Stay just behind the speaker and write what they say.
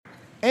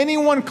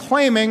Anyone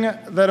claiming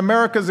that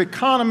America's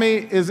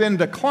economy is in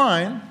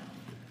decline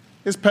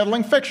is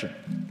peddling fiction.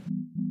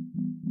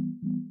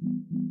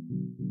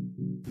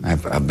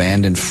 I've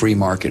abandoned free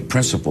market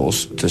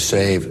principles to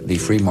save the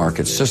free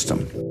market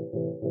system.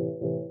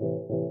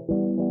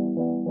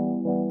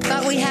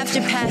 But we have to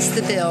pass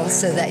the bill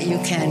so that you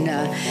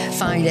can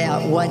find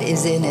out what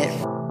is in it.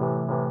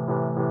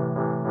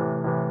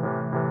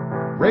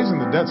 Raising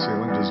the debt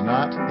ceiling does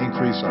not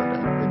increase our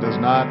debt. It does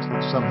not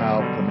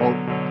somehow promote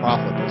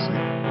profligacy.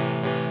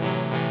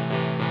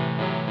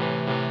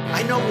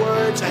 I know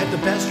words. I have the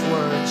best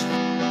words.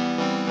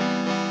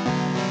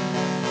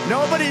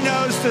 Nobody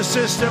knows the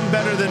system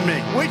better than me,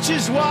 which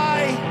is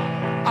why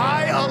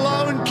I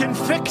alone can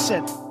fix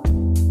it.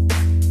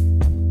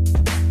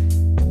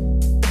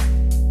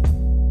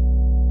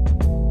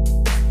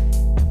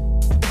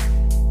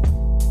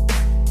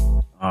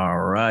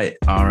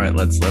 All right,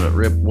 let's let it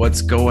rip.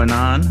 What's going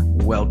on?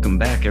 Welcome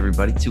back,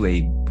 everybody, to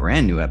a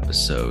brand new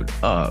episode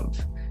of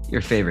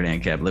your favorite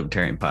ANCAP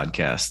Libertarian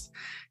podcast.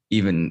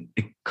 Even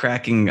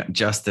cracking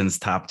Justin's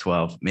top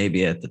 12,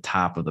 maybe at the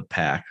top of the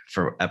pack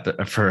for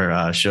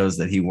shows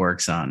that he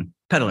works on,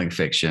 peddling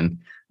fiction.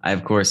 I,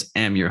 of course,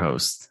 am your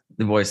host,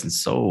 the voice and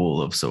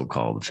soul of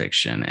so-called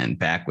fiction, and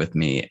back with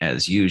me,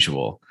 as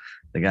usual,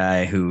 the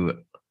guy who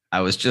I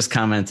was just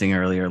commenting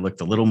earlier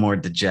looked a little more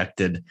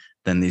dejected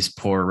than these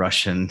poor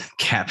Russian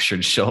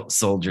captured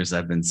soldiers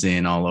I've been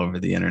seeing all over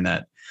the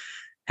internet,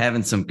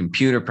 having some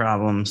computer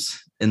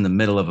problems in the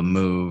middle of a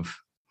move.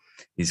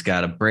 He's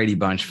got a Brady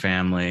Bunch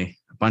family,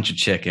 a bunch of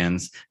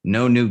chickens,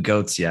 no new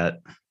goats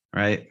yet,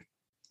 right?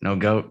 No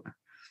goat.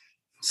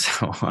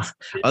 So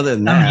other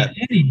than that, I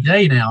mean, any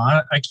day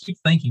now, I keep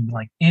thinking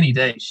like any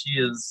day she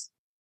is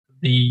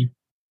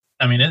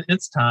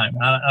it's time.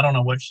 I don't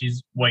know what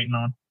she's waiting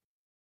on.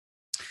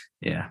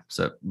 Yeah.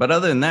 So, but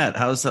other than that,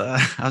 how's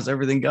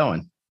everything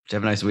going? Did you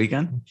have a nice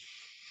weekend?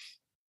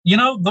 You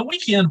know, the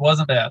weekend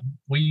wasn't bad.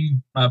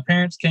 My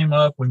parents came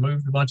up, we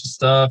moved a bunch of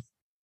stuff.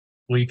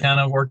 We kind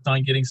of worked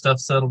on getting stuff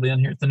settled in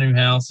here at the new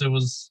house. It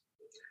was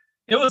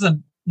a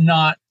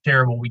not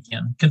terrible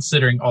weekend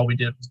considering all we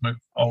did was move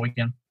all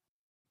weekend.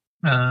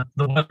 The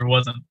weather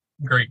wasn't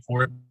great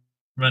for it,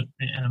 but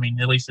I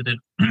mean, at least it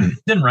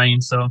didn't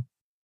rain. So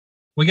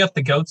we got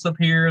the goats up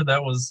here.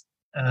 That was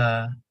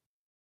a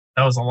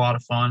lot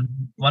of fun.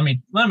 Let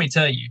me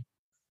tell you,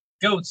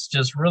 goats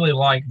just really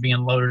like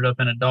being loaded up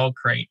in a dog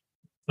crate,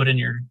 put in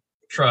your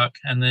truck,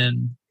 and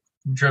then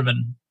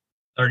driven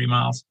 30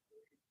 miles.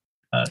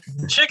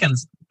 The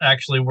chickens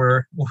actually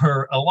were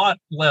a lot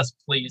less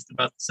pleased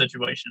about the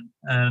situation,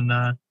 and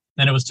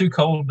it was too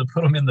cold to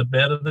put them in the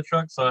bed of the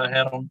truck, so I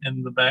had them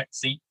in the back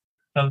seat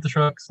of the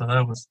truck. So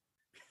that was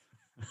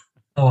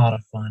a lot of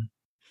fun.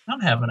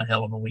 I'm having a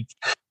hell of a week.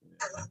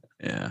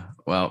 Yeah,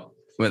 well,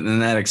 then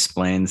that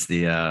explains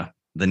the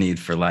need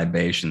for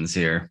libations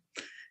here.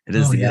 It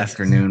is the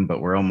afternoon,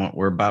 but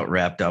we're about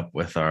wrapped up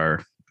with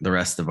the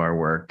rest of our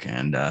work,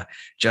 and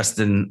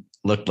Justin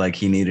looked like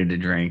he needed a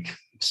drink.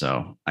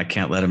 So I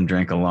can't let him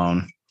drink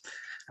alone.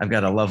 I've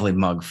got a lovely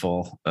mug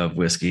full of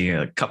whiskey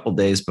a couple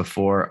days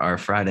before our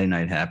Friday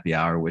night happy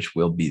hour, which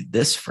will be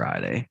this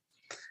Friday.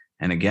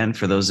 And again,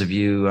 for those of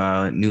you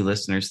new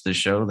listeners to the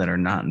show that are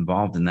not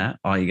involved in that,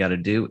 all you got to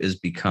do is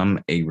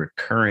become a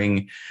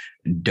recurring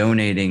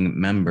donating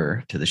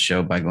member to the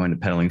show by going to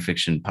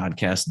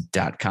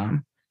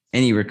peddlingfictionpodcast.com.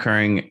 Any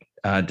recurring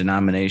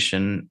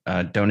donation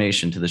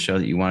to the show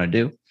that you want to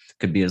do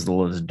could be as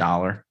little as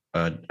 $1.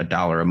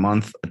 $1 a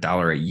month,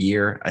 $1 a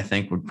year, I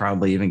think would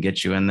probably even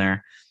get you in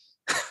there.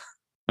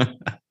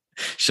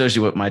 Shows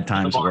you what my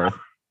time's worth.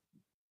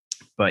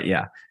 But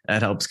yeah,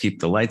 that helps keep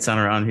the lights on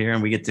around here,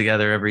 and we get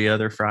together every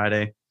other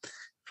Friday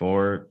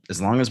for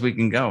as long as we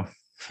can go.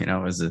 You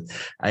know,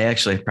 I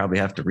actually probably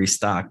have to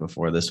restock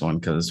before this one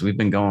because we've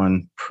been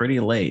going pretty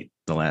late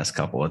the last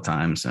couple of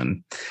times,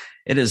 and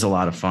it is a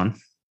lot of fun.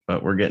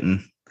 But we're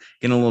getting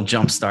a little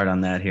jump start on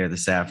that here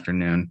this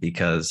afternoon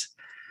because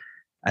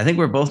I think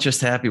we're both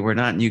just happy we're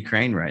not in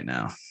Ukraine right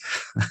now.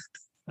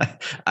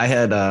 I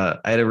had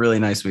a really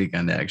nice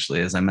weekend,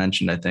 actually. As I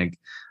mentioned, I think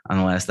on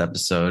the last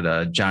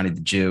episode, Johnny the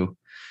Jew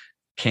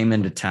came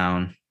into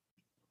town.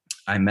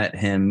 I met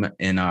him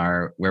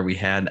where we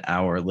had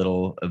our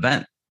little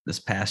event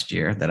this past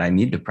year that I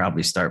need to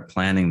probably start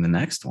planning the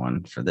next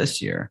one for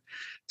this year.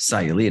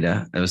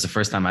 Sayulita. It was the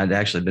first time I'd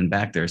actually been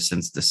back there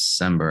since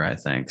December, I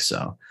think.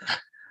 So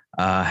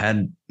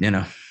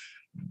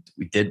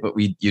we did what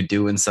you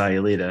do in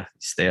Sayulita.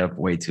 Stay up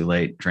way too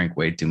late, drink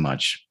way too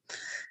much,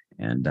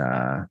 and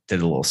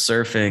did a little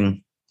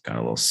surfing, got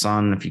a little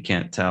sun if you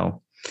can't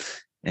tell.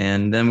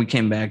 And then we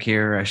came back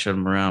here. I showed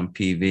him around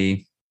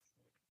PV,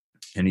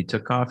 and he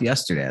took off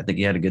yesterday. I think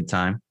he had a good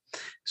time.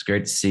 It's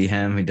great to see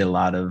him. He did a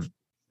lot of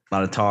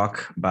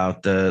talk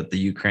about the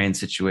Ukraine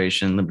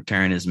situation,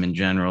 libertarianism in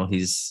general.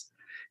 He's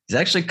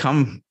actually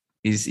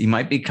he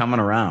might be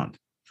coming around.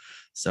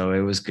 So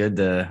it was good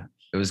to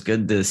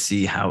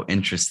see how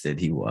interested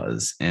he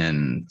was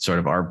in sort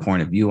of our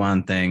point of view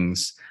on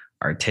things,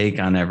 our take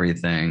on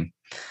everything.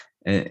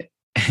 And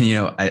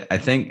I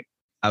think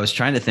I was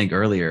trying to think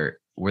earlier,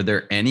 were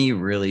there any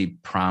really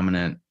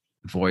prominent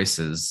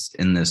voices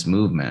in this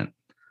movement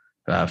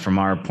from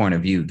our point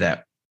of view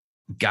that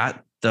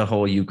got the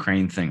whole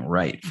Ukraine thing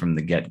right from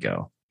the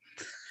get-go?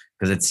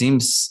 Because it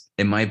seems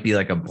it might be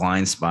like a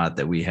blind spot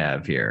that we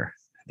have here,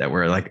 that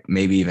we're like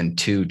maybe even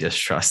too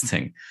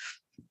distrusting.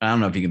 I don't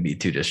know if you can be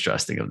too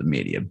distrusting of the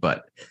media,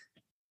 but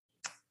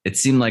it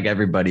seemed like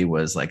everybody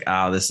was like,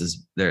 oh,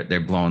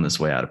 they're blowing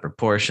this way out of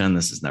proportion.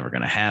 This is never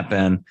going to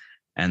happen.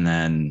 And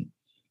then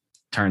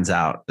turns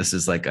out this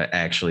is like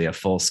actually a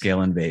full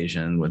scale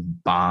invasion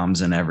with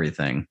bombs and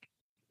everything.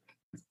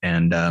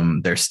 And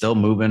they're still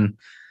moving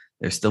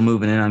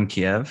in on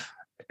Kiev.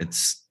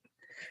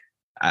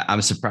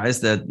 I'm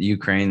surprised that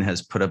Ukraine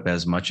has put up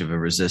as much of a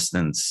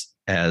resistance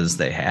as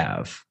they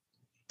have,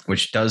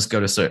 which does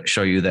go to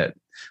show you that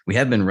we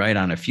have been right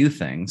on a few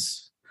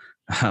things.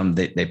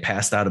 They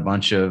passed out a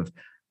bunch of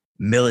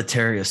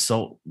military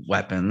assault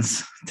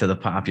weapons to the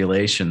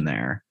population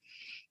there,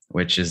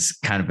 which is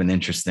kind of an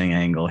interesting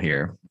angle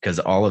here, because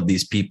all of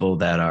these people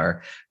that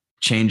are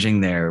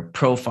changing their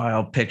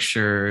profile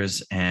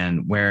pictures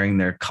and wearing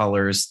their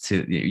colors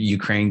to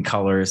Ukraine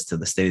colors to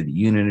the State of the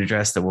Union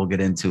address that we'll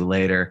get into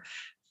later,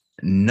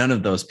 none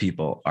of those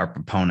people are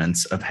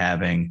proponents of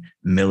having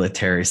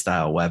military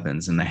style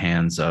weapons in the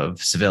hands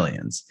of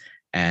civilians.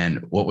 And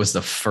what was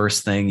the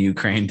first thing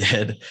Ukraine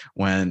did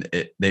when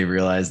they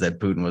realized that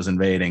Putin was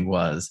invading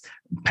was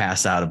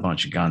pass out a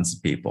bunch of guns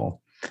to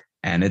people.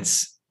 And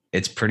it's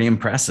pretty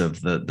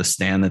impressive, the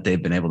stand that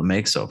they've been able to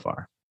make so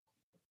far.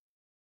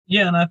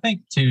 Yeah, and I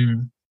think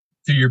to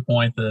your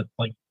point that,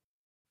 like,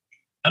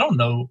 I don't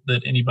know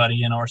that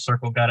anybody in our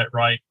circle got it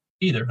right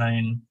either. I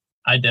mean,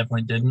 I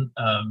definitely didn't.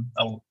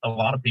 A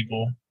lot of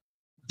people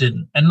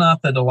didn't. And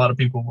not that a lot of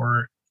people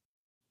were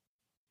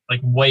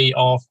like way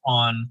off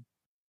on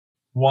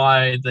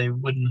why they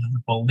wouldn't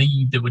have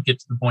believed it would get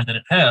to the point that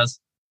it has,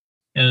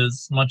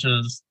 as much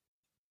as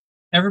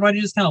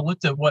everybody just kind of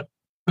looked at what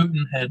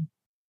Putin had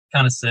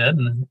kind of said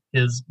and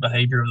his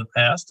behavior of the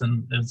past,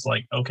 and it's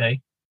like,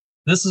 okay,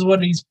 this is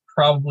what he's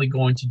probably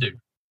going to do.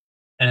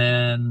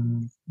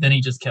 And then he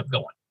just kept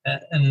going.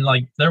 And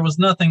like, there was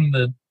nothing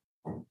that,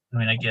 I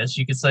mean, I guess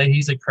you could say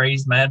he's a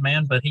crazed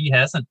madman, but he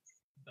hasn't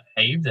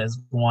behaved as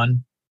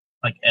one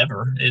like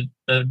ever.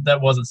 That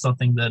wasn't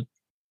something that,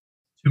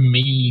 to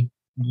me,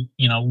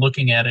 you know,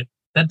 looking at it,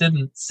 that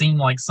didn't seem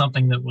like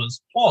something that was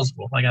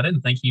plausible. Like, I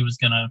didn't think he was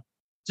going to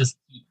just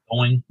keep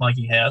going like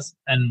he has.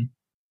 And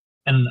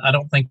I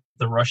don't think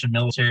the Russian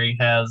military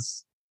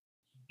has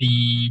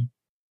the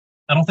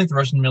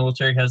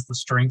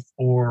strength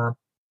or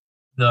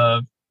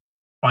the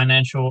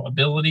financial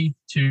ability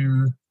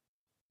to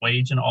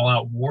wage an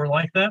all-out war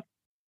like that,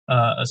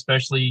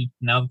 especially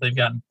now that they've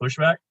gotten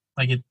pushback.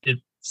 Like, it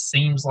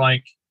seems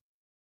like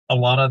a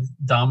lot of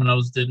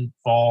dominoes didn't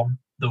fall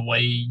the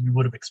way you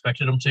would have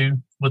expected them to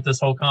with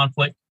this whole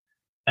conflict.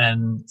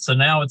 And so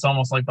now it's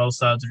almost like both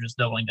sides are just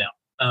doubling down.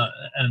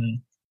 And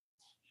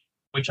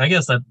which I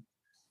guess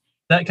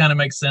that kind of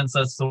makes sense.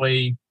 That's the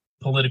way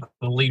political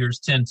leaders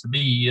tend to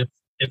be.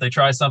 If they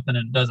try something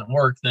and it doesn't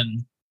work,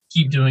 then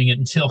keep doing it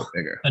until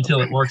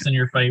it works in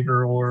your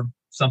favor or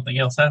something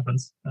else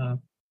happens.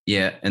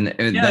 Yeah, and it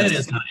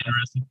is kind of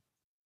interesting.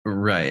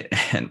 Right.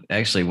 And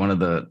actually, one of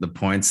the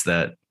points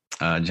that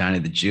Johnny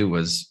the Jew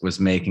was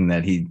making,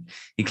 that he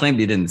claimed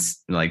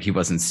he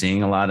wasn't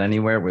seeing a lot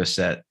anywhere, was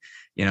that,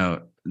 you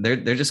know, they're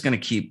just going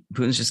to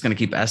Putin's just going to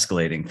keep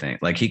escalating things.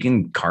 Like, he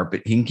can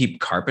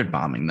keep carpet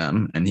bombing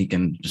them, and he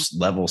can just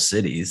level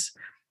cities.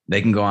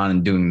 They can go on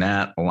and doing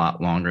that a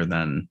lot longer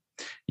than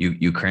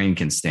Ukraine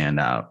can stand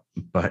out.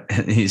 But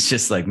he's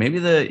just like, maybe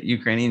the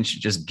Ukrainians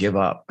should just give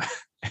up.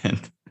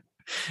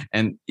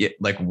 and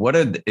like, what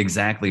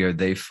exactly are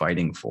they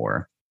fighting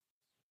for?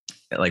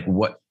 Like,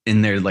 what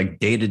in their like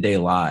day-to-day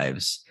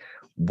lives,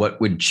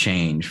 what would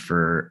change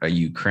for a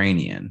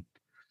Ukrainian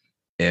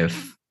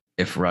if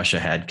Russia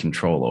had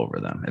control over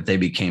them, if they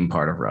became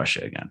part of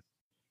Russia again?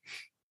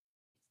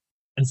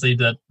 And see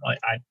that, like,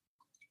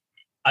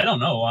 I don't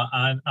know.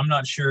 I'm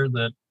not sure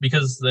that,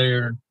 because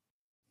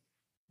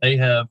they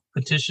have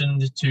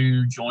petitioned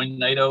to join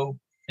NATO,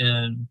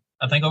 and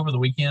I think over the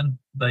weekend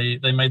they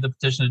made the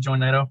petition to join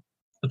NATO,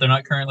 but they're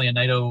not currently a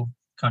NATO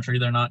country.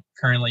 They're not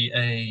currently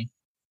a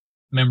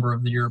member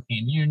of the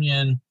European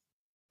Union.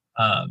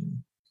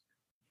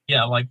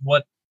 Yeah, like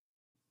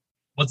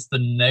what's the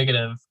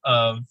negative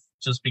of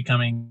just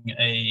becoming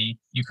a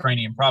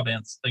Ukrainian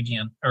province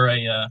again, or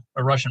a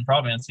Russian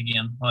province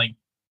again? Like,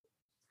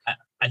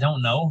 I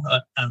don't know.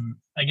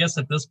 I guess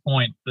at this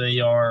point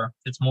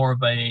it's more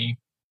of a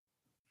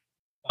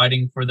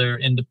fighting for their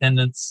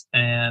independence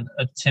and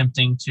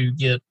attempting to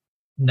get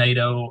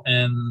NATO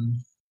and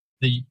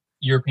the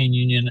European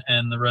Union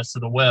and the rest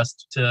of the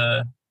West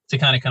to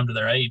kind of come to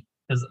their aid.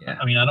 Because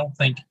I mean, I don't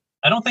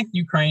think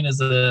Ukraine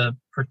is a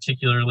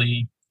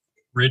particularly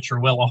rich or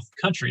well-off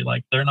country.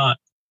 Like, they're not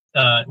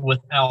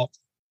without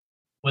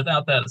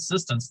that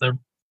assistance, they're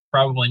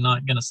probably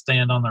not going to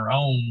stand on their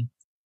own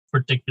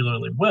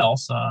particularly well.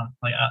 So,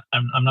 like,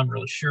 I'm not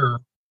really sure.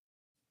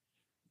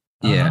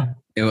 Yeah,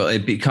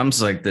 it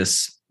becomes like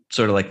this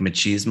sort of like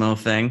machismo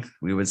thing,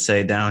 we would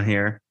say down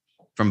here,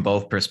 from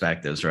both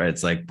perspectives, right?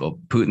 It's like, well,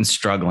 Putin's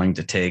struggling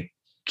to take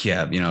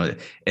Kiev.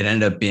 It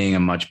ended up being a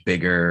much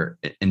bigger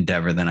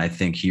endeavor than I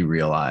think he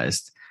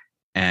realized.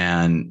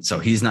 And so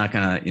he's not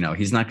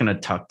gonna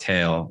tuck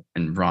tail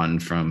and run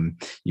from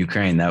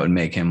Ukraine. That would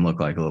make him look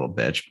like a little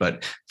bitch.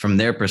 But from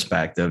their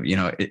perspective,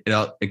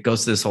 it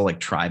goes to this whole like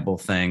tribal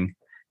thing,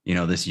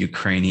 this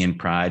Ukrainian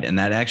pride. And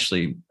that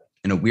actually,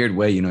 in a weird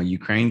way,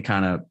 Ukraine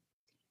kind of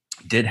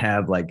did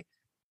have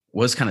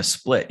was kind of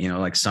split,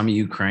 like some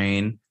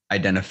Ukraine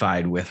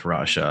identified with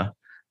Russia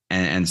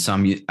and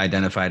some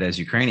identified as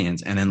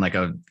Ukrainians. And in like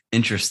a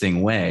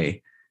interesting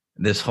way,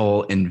 this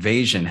whole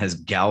invasion has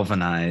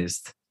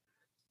galvanized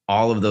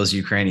all of those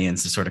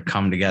Ukrainians to sort of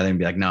come together and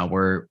be like, no,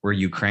 we're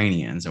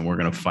Ukrainians and we're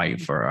going to fight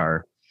for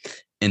our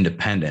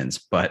independence.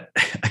 But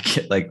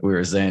like we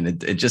were saying,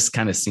 it just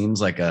kind of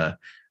seems like a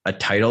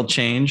title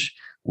change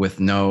with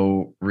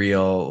no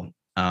real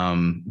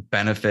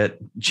benefit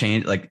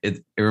change. Like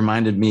it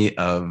reminded me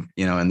of,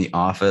 in The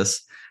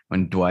Office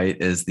when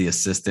Dwight is the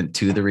assistant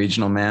to the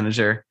regional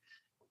manager.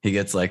 He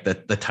gets like the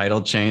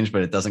title change,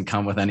 but it doesn't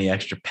come with any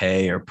extra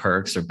pay or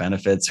perks or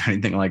benefits or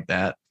anything like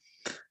that.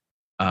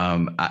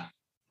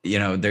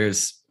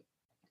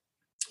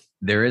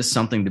 There is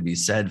something to be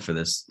said for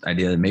this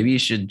idea that maybe you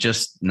should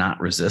just not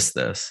resist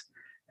this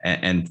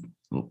and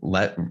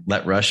let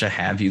Russia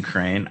have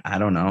Ukraine. I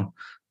don't know.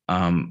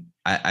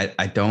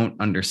 I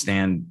don't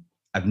understand.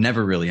 I've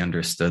never really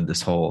understood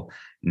this whole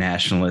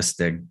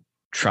nationalistic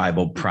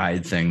tribal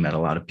pride thing that a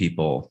lot of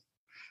people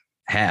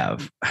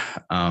have.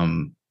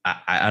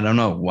 I don't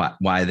know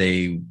why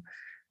they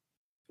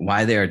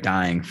are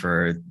dying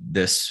for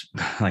this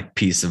like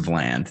piece of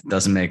land. It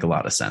doesn't make a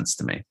lot of sense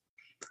to me.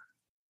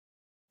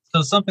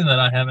 So something that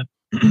I haven't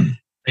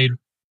paid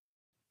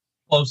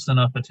close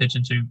enough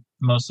attention to,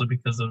 mostly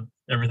because of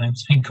everything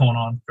that's been going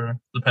on for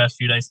the past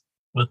few days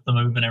with the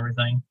move and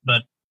everything,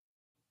 but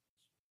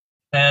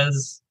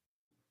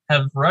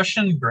have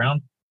Russian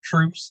ground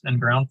troops and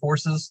ground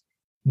forces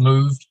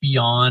moved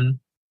beyond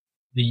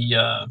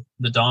the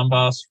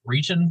Donbass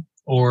region,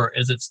 or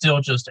is it still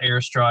just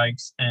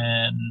airstrikes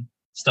and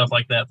stuff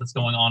like that that's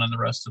going on in the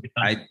rest of the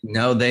country?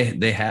 No,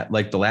 they had,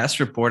 like the last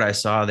report I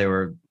saw,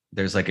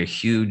 there's like a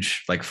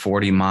huge, like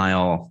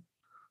 40-mile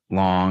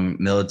long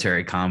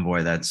military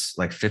convoy that's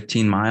like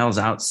 15 miles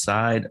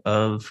outside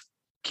of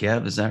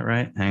Kiev. Is that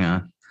right? Hang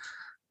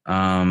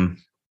on.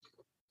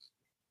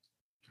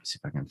 See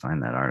if I can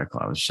find that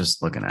article. I was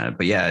just looking at it,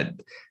 but yeah,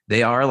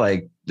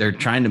 they're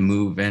trying to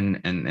move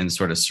in and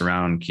sort of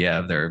surround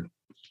Kiev. They're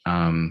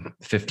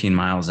 15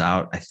 miles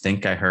out. I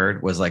think I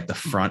heard was like the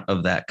front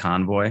of that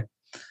convoy.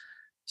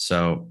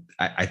 So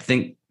I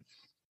think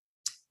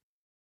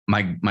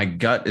my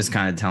gut is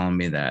kind of telling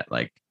me that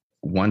like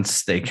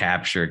once they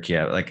capture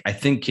Kiev, like I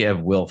think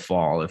Kiev will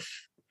fall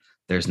if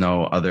there's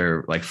no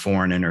other like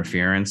foreign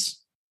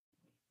interference,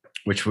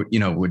 which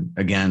would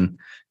again,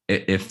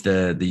 if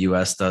the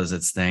US does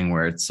its thing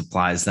where it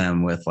supplies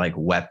them with like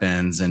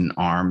weapons and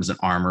arms and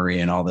armory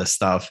and all this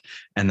stuff,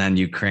 and then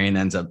Ukraine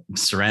ends up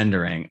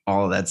surrendering,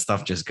 all of that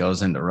stuff just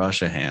goes into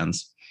Russia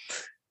hands.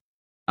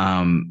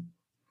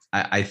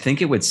 I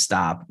think it would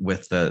stop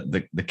with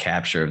the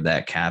capture of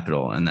that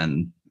capital, and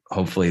then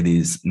hopefully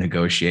these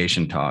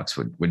negotiation talks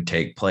would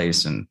take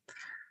place. And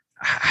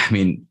I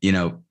mean,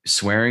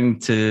 swearing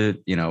to,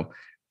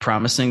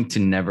 promising to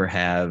never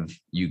have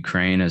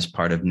Ukraine as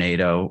part of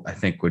NATO, I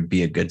think would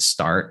be a good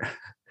start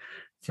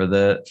for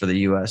the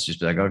US. Just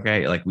be like,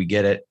 okay, like we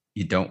get it.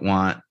 You don't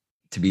want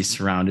to be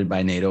surrounded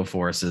by NATO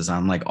forces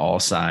on like all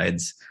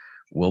sides.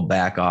 We'll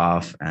back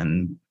off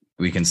and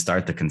we can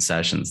start the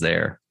concessions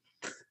there.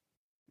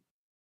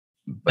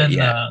 But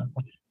go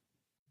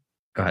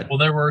ahead. Well,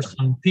 there were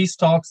some peace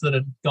talks that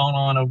had gone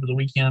on over the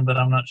weekend, but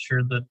I'm not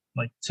sure that,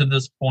 like, to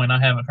this point, I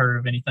haven't heard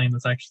of anything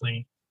that's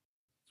actually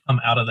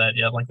come out of that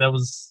yet. Like, that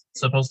was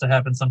supposed to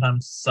happen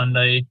sometime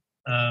Sunday.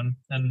 And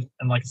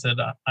like I said,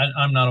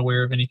 I'm not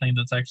aware of anything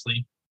that's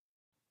actually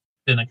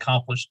been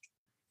accomplished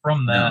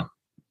from that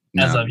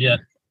as of yet.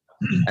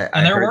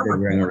 I heard they're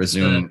going to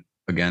resume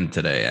again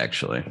today,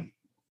 actually.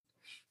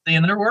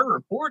 And there were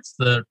reports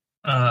that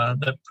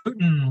that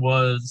Putin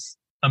was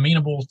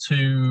amenable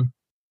to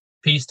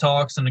peace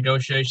talks and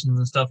negotiations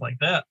and stuff like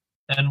that,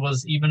 and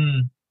was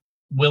even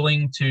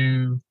willing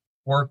to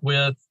work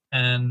with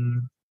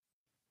and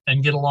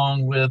get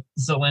along with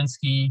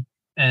Zelensky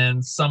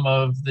and some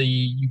of the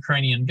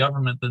Ukrainian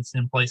government that's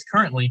in place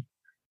currently.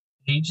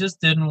 He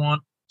just didn't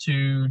want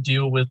to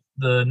deal with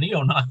the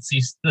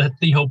neo-Nazis that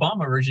the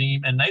Obama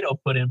regime and NATO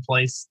put in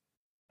place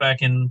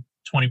back in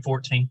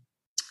 2014.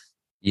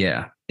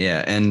 Yeah.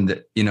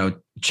 And,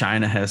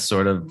 China has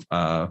sort of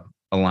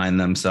aligned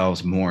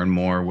themselves more and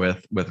more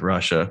with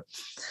Russia.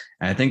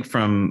 And I think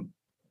from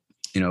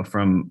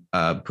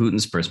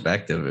Putin's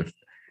perspective, if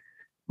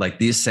like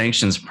these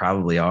sanctions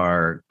probably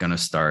are going to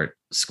start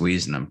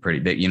squeezing them pretty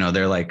big.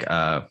 They're like,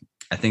 I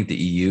think the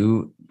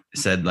EU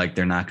said like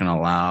they're not going to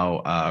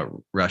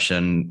allow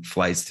Russian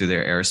flights through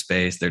their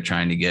airspace. They're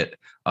trying to get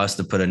us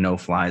to put a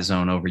no-fly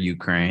zone over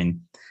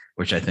Ukraine,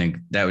 which I think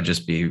that would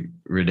just be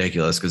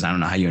ridiculous because I don't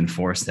know how you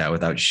enforce that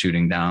without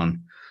shooting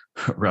down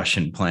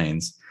Russian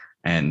planes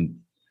and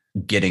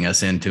getting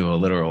us into a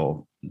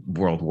literal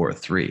World War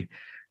III.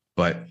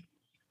 But,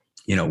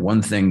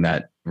 one thing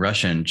that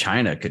Russia and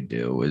China could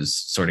do is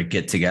sort of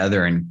get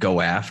together and go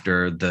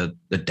after the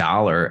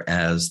dollar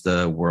as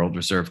the world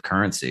reserve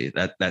currency.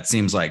 That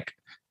seems like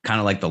kind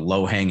of like the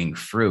low hanging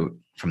fruit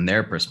from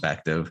their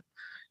perspective.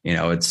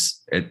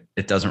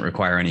 It doesn't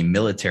require any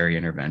military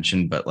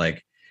intervention, but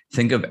like,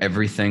 think of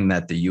everything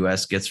that the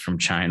US gets from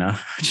China,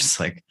 just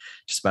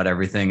about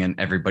everything in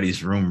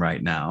everybody's room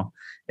right now.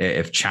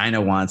 If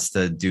China wants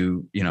to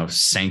do,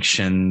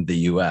 sanction the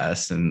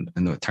US and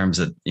in the terms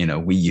that,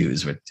 we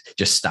use, with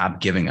just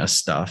stop giving us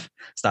stuff,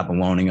 stop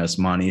loaning us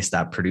money,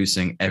 stop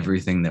producing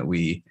everything that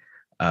we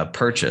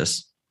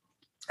purchase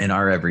in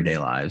our everyday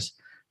lives,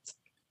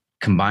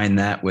 combine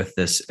that with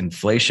this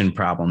inflation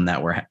problem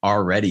that we're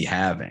already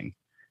having.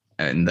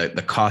 And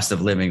the cost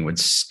of living would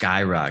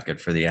skyrocket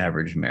for the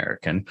average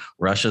American.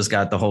 Russia's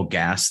got the whole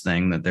gas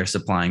thing that they're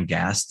supplying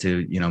gas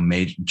to,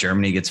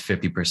 Germany gets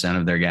 50%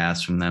 of their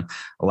gas from them.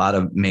 A lot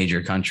of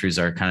major countries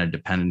are kind of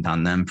dependent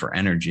on them for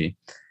energy.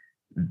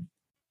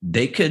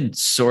 They could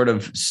sort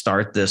of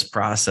start this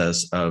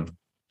process of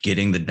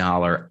getting the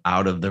dollar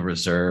out of the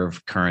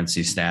reserve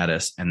currency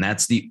status. And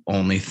that's the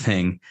only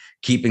thing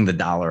keeping the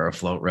dollar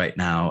afloat right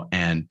now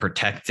and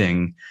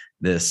protecting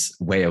this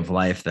way of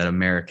life that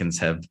Americans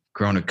have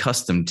grown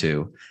accustomed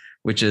to,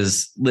 which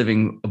is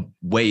living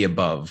way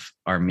above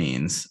our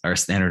means. Our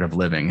standard of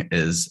living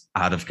is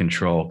out of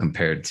control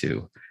compared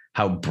to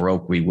how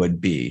broke we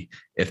would be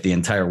if the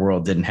entire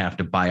world didn't have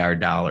to buy our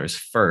dollars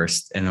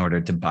first in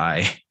order to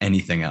buy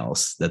anything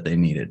else that they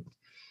needed.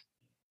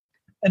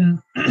 And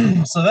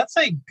so that's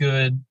a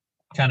good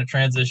kind of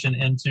transition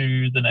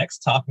into the next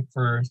topic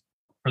for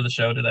the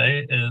show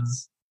today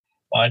is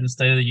Biden's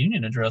State of the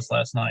Union address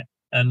last night.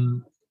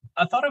 And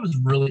I thought it was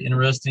really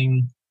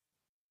interesting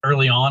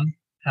early on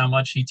how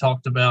much he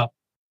talked about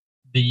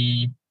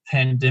the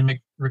pandemic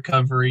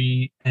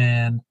recovery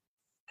and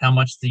how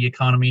much the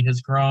economy has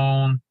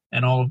grown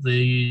and all of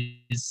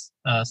these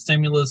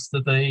stimulus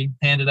that they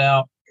handed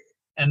out.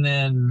 And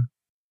then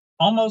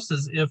almost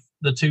as if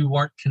the two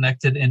weren't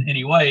connected in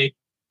any way,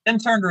 then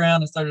turned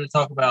around and started to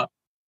talk about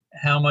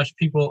how much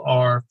people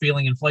are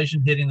feeling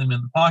inflation hitting them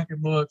in the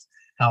pocketbooks,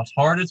 how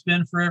hard it's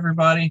been for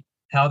everybody,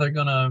 how they're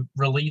going to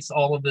release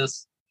all of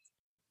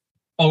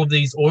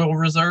these oil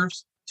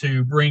reserves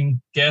to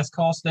bring gas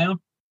costs down,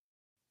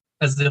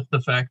 as if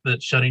the fact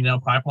that shutting down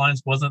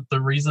pipelines wasn't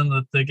the reason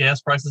that the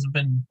gas prices have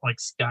been like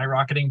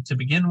skyrocketing to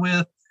begin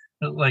with.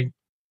 Like,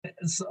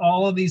 it's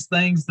all of these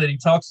things that he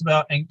talks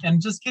about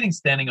and just getting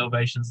standing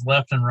ovations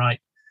left and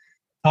right,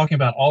 talking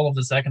about all of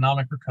this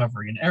economic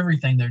recovery and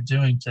everything they're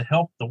doing to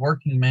help the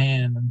working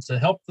man and to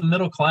help the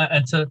middle class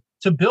and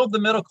to build the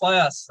middle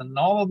class and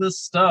all of this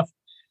stuff.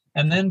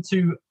 And then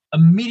to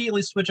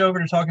immediately switch over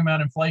to talking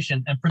about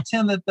inflation and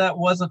pretend that that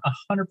wasn't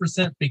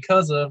 100%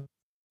 because of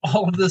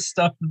all of this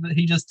stuff that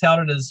he just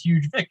touted as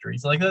huge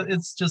victories. Like,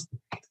 it's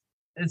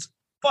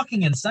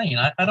fucking insane.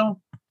 I don't,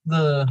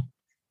 the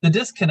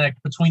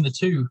disconnect between the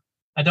two,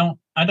 I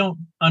don't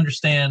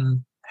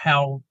understand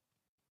how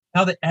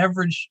the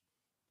average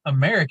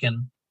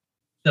American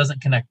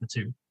doesn't connect the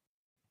two.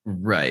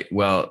 Right.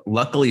 Well,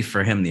 luckily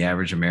for him, the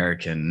average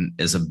American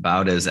is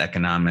about as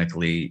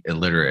economically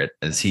illiterate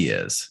as he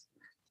is.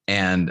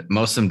 And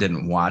most of them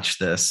didn't watch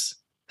this.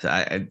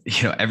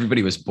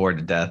 Everybody was bored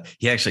to death.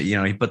 He actually,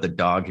 he put the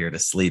dog here to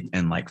sleep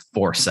in like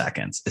 4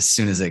 seconds as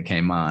soon as it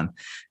came on.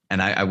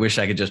 And I wish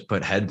I could just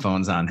put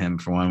headphones on him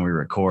for when we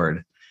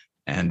record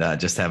and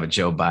just have a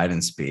Joe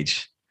Biden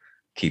speech.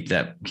 Keep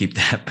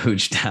that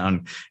pooch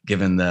down,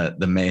 given the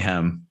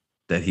mayhem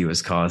that he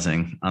was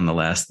causing on the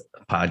last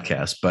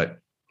podcast. But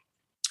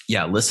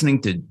yeah,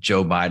 listening to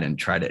Joe Biden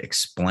try to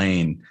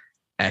explain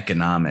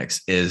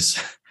economics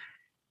is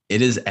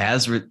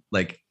as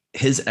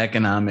his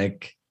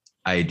economic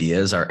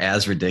ideas are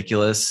as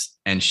ridiculous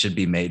and should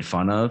be made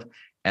fun of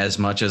as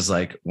much as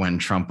like when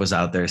Trump was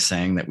out there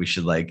saying that we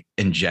should like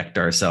inject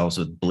ourselves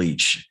with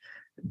bleach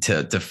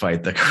to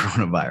fight the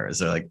coronavirus.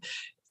 They're like,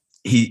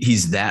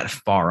 he's that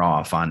far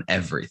off on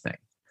everything.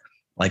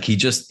 Like he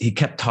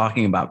kept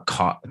talking about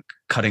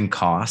cutting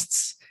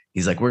costs.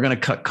 He's like, we're going to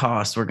cut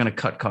costs. We're going to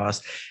cut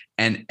costs.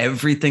 And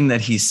everything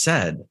that he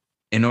said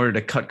in order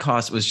to cut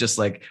costs was just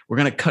like, we're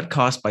going to cut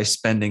costs by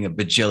spending $1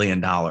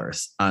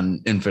 bajillion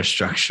on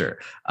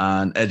infrastructure,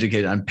 on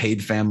education, on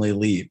paid family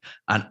leave,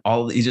 on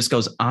all. He just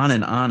goes on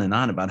and on and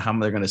on about how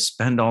they're going to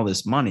spend all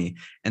this money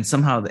and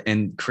somehow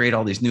and create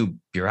all these new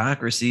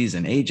bureaucracies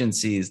and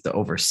agencies to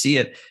oversee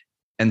it.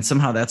 And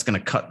somehow that's going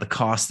to cut the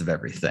cost of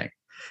everything.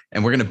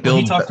 And we're going to build.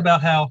 He talked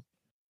about how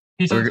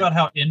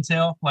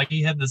Intel, like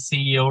he had the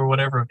CEO or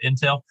whatever of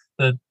Intel,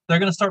 that they're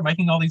going to start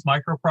making all these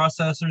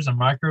microprocessors and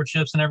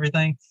microchips and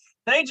everything.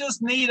 They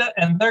just need it,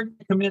 and they're going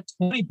to commit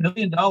 $20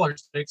 billion to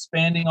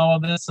expanding all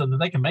of this so that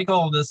they can make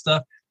all of this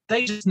stuff.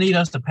 They just need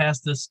us to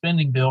pass this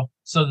spending bill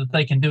so that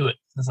they can do it.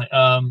 It's like,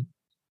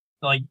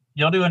 like,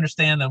 y'all do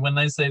understand that when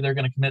they say they're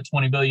going to commit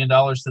 $20 billion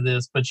to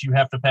this, but you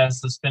have to pass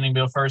the spending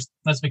bill first,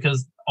 that's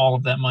because all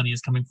of that money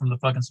is coming from the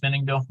fucking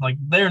spending bill. Like,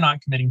 they're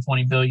not committing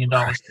 $20 billion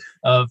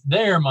of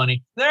their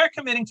money. They're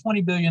committing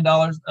 $20 billion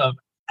of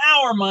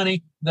our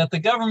money that the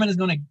government is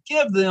going to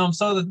give them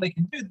so that they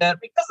can do that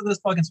because of this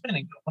fucking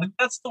spending bill. Like,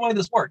 that's the way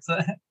this works.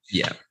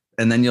 Yeah.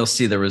 And then you'll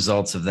see the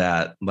results of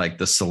that, like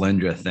the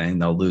Solyndra thing.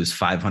 They'll lose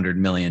 $500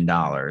 million.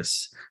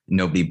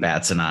 Nobody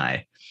bats an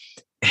eye.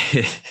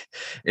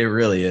 It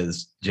really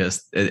is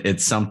just,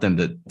 it's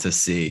something to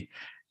see,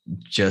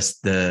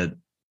 just the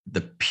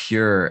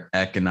pure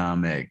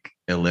economic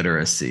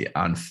illiteracy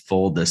on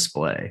full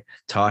display.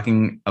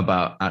 Talking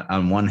about,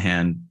 on one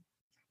hand,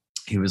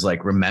 he was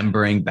like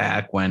remembering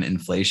back when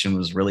inflation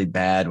was really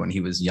bad when he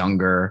was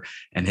younger,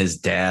 and his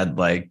dad,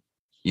 like,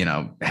 you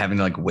know, having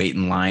to like wait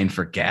in line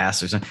for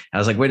gas or something. I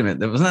was like, wait a minute,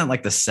 that wasn't that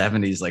like the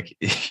 70s? Like,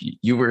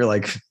 you were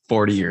like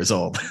 40 years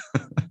old.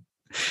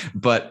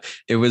 But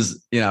it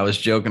was, you know, I was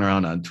joking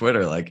around on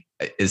Twitter, like,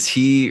 is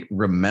he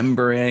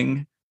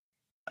remembering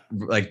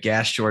like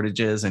gas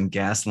shortages and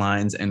gas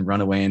lines and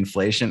runaway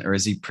inflation, or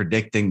is he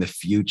predicting the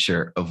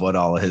future of what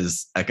all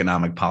his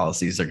economic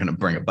policies are going to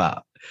bring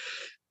about?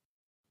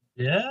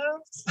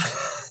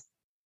 Yes.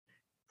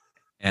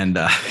 And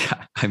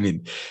I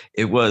mean,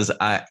 it was,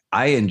 I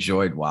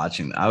enjoyed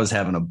watching. I was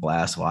having a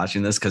blast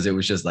watching this because it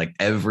was just like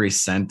every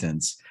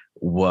sentence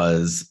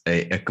was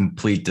a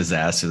complete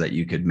disaster that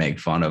you could make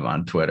fun of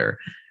on Twitter.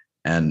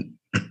 And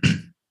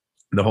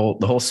the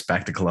whole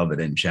spectacle of it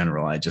in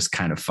general, I just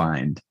kind of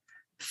find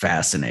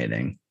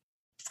fascinating.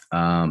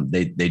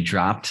 They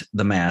dropped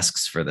the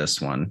masks for this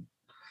one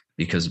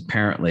because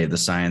apparently the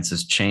science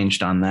has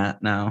changed on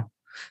that now,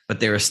 but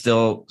they were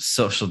still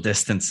social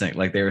distancing.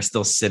 Like, they were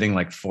still sitting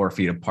like 4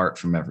 feet apart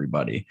from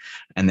everybody,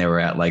 and they were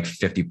at like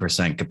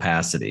 50%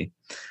 capacity.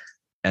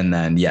 And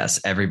then,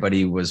 yes,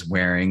 everybody was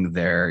wearing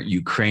their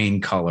Ukraine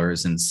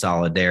colors in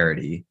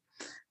solidarity,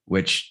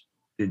 which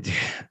I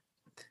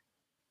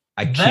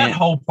can't. That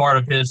whole part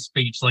of his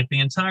speech, like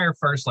the entire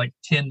first like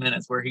 10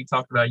 minutes where he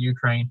talked about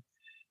Ukraine,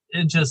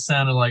 it just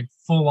sounded like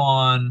full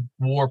on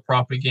war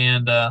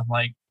propaganda,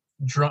 like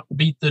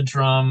beat the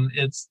drum.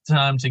 It's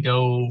time to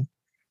go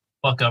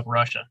fuck up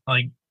Russia.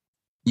 Like,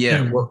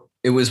 yeah, dude, well,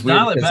 it was weird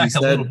dial it because back he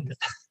a little said, bit.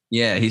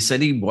 yeah, he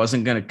said he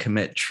wasn't going to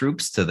commit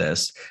troops to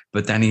this,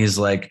 but then he's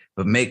like,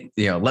 but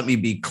let me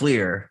be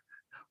clear.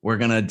 We're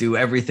going to do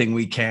everything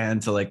we can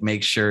to like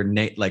make sure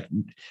like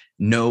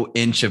no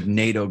inch of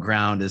NATO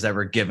ground is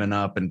ever given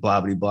up and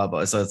blah, blah, blah,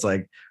 blah. So it's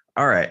like,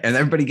 all right. And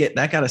everybody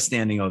got a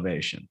standing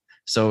ovation.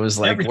 So it was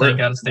like,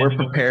 we're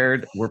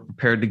prepared. We're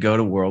prepared to go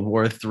to World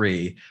War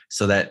III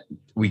so that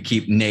we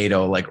keep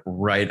NATO like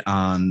right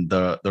on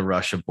the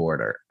Russia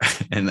border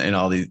and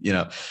all these, you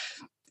know,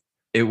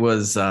 it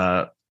was,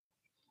 I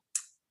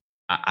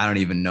don't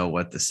even know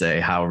what to say,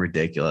 how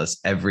ridiculous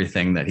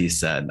everything that he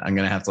said. I'm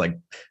going to have to like,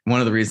 one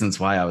of the reasons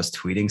why I was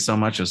tweeting so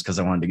much was because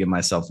I wanted to give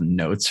myself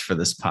notes for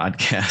this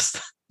podcast,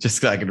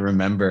 just so I could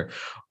remember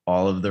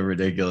all of the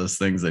ridiculous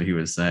things that he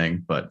was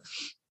saying. But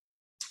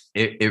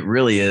it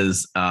really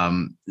is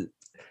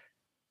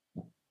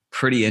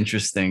pretty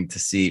interesting to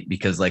see,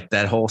 because like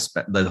that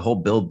the whole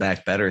Build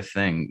Back Better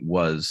thing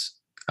was,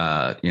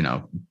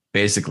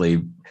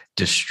 basically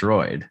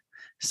destroyed.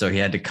 So he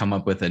had to come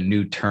up with a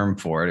new term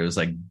for it. It was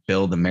like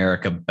Build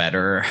America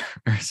Better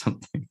or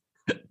something.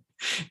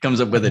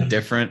 Comes up with a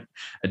different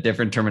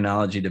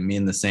terminology to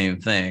mean the same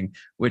thing,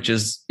 which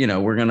is, you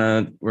know, we're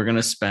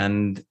gonna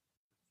spend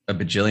 $1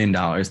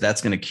 bajillion.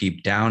 That's going to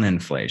keep down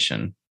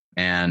inflation.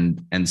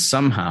 And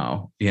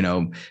somehow, you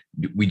know,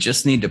 we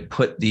just need to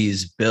put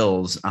these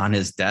bills on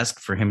his desk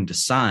for him to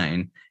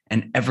sign,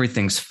 and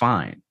everything's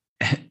fine.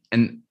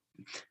 And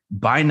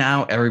by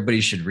now, everybody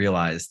should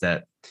realize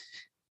that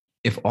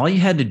if all you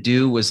had to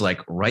do was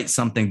like write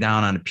something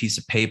down on a piece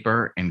of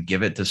paper and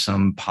give it to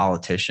some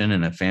politician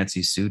in a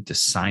fancy suit to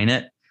sign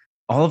it,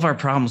 all of our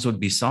problems would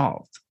be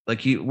solved.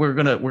 Like we're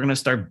gonna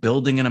start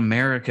building in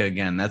America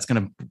again. That's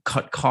gonna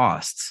cut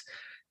costs.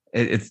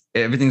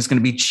 Everything's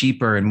gonna be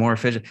cheaper and more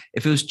efficient.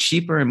 If it was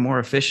cheaper and more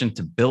efficient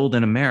to build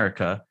in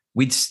America,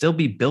 we'd still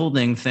be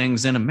building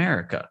things in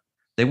America.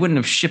 They wouldn't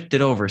have shipped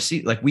it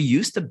overseas. Like, we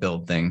used to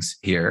build things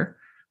here.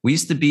 We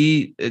used to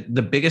be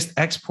the biggest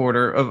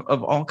exporter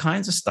of all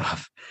kinds of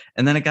stuff.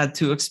 And then it got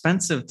too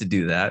expensive to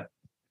do that.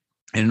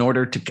 In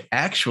order to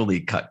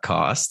actually cut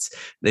costs,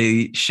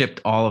 they shipped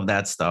all of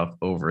that stuff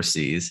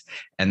overseas.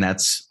 And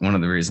that's one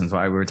of the reasons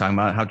why we were talking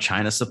about how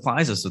China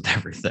supplies us with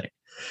everything.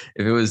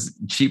 If it was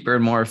cheaper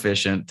and more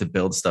efficient to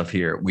build stuff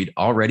here, we'd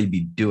already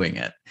be doing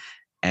it.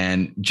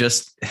 And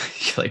just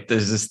like,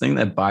 there's this thing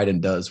that Biden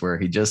does where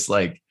he just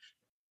like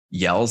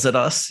yells at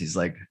us. He's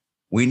like,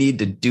 we need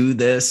to do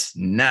this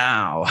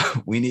now.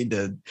 We need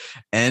to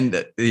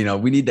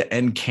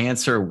end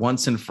cancer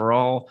once and for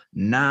all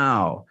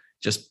now.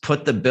 Just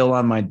put the bill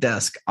on my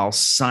desk. I'll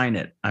sign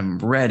it. I'm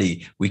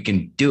ready. We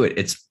can do it.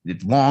 It's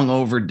long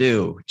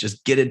overdue.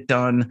 Just get it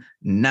done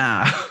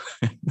now.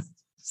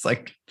 It's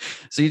like,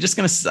 so you're just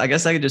going to, I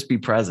guess I could just be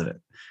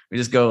president. We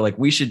just go like,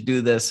 we should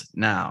do this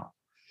now.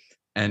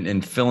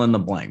 and fill in the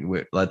blank.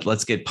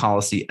 Let's get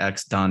policy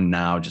X done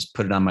now. Just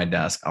put it on my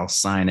desk. I'll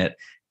sign it,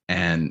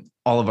 and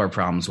all of our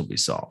problems will be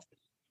solved.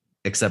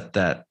 Except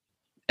that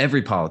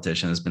every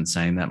politician has been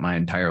saying that my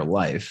entire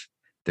life.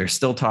 They're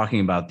still talking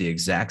about the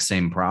exact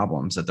same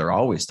problems that they're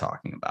always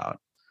talking about.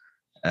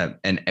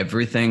 And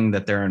everything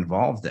that they're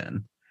involved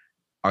in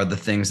are the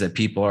things that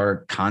people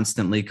are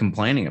constantly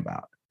complaining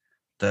about.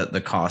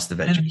 The cost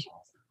of education.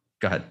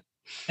 Go ahead.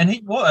 And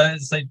he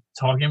was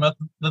talking about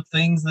the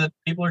things that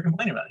people are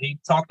complaining about. He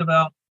talked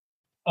about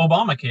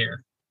Obamacare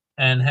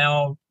and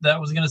how that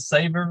was going to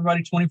save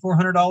everybody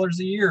 $2,400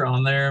 a year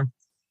on their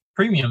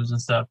premiums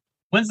and stuff.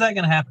 When's that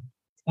going to happen?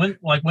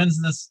 When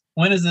is this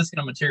going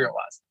to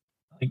materialize?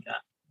 Like,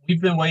 we've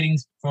been waiting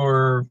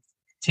for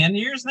 10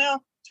 years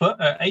now,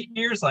 8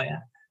 years. Like,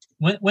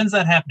 when's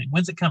that happening?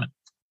 When's it coming?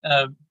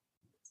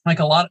 Like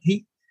a lot of,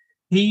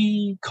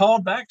 he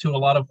called back to a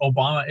lot of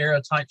Obama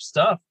era type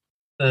stuff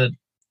that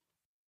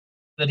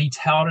he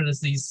touted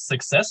as these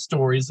success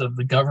stories of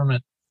the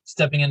government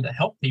stepping in to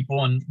help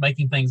people and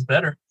making things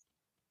better.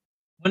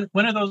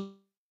 When are those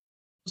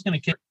going to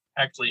keep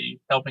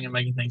actually helping and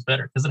making things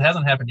better? Because it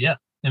hasn't happened yet.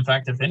 In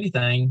fact, if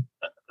anything,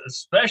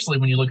 especially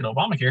when you look at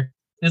Obamacare,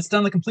 it's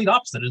done the complete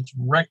opposite. It's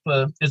wrecked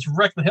the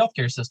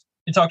healthcare system.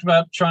 It talked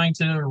about trying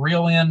to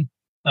reel in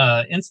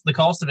the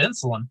cost of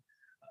insulin.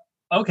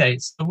 Okay,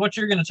 so what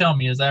you're going to tell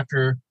me is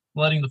after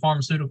letting the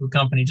pharmaceutical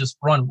company just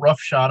run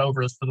roughshod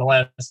over us for the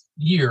last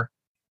year,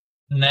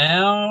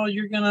 now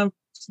you're gonna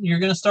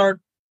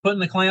start putting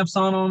the clamps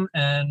on them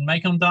and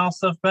make them dial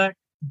stuff back?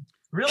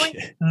 Really?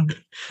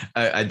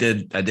 I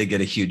did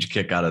get a huge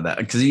kick out of that,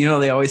 because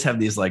they always have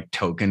these like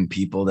token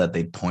people that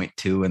they point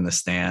to in the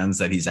stands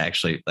that he's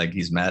actually like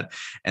he's met,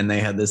 and they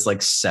had this like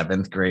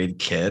 7th grade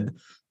kid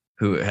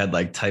who had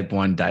like type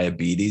 1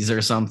 diabetes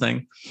or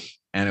something,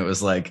 and it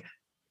was like,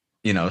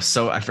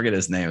 so I forget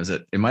his name.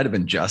 It might have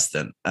been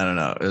Justin. I don't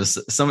know. It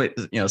was somebody,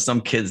 some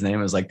kid's name.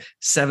 It was like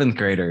 7th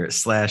grader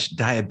 /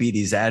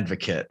 diabetes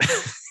advocate.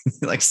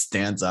 He like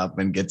stands up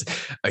and gets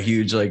a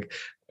huge, like,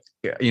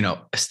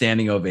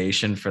 standing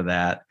ovation for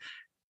that.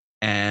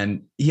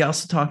 And he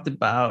also talked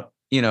about,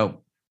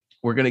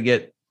 we're going to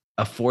get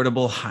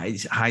affordable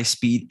high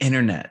speed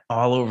internet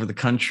all over the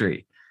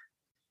country.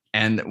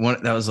 And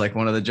that was like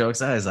one of the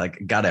jokes. I was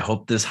like, God, I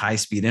hope this high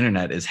speed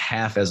internet is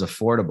half as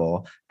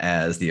affordable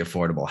as the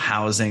affordable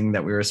housing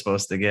that we were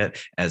supposed to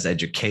get, as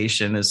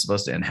education is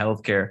supposed to, and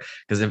healthcare.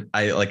 Because if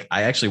I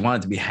actually want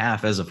it to be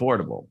half as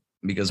affordable,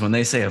 because when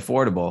they say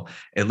affordable,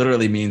 it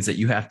literally means that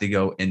you have to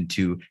go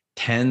into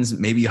tens,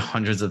 maybe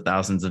hundreds of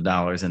thousands of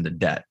dollars into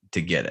debt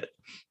to get it.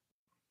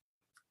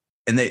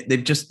 And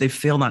they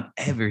failed on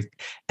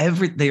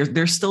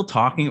they're still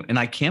talking. And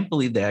I can't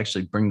believe they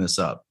actually bring this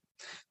up,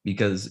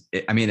 because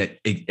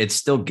it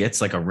still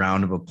gets like a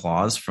round of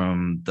applause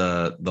from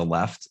the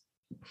left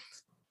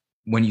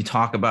when you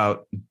talk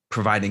about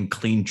providing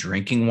clean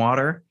drinking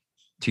water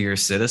to your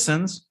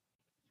citizens.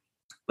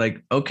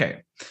 Like,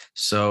 okay,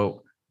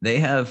 so they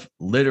have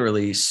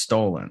literally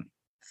stolen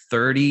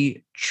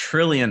 $30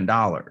 trillion,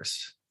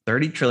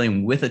 30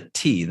 trillion with a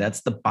T.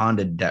 That's the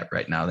bonded debt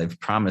right now. They've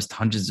promised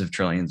hundreds of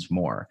trillions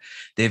more.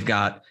 They've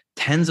got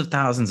tens of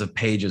thousands of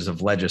pages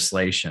of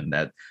legislation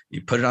that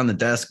you put it on the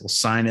desk, we'll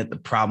sign it, the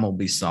problem will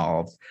be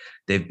solved.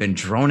 They've been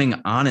droning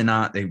on and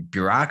on. They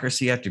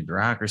bureaucracy after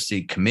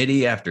bureaucracy,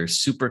 committee after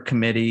super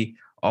committee,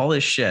 all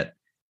this shit.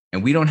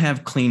 And we don't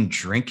have clean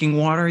drinking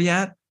water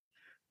yet.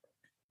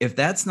 If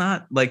that's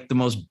not like the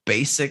most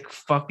basic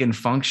fucking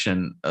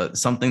function,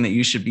 something that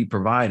you should be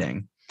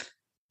providing,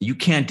 you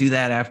can't do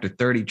that after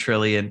 30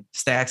 trillion,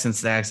 stacks and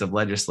stacks of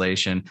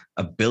legislation,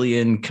 a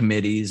billion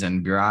committees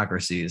and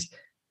bureaucracies.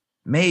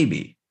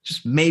 Maybe,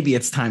 just maybe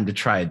it's time to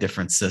try a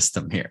different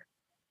system here.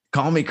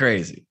 Call me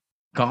crazy,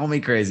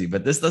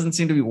 but this doesn't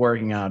seem to be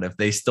working out if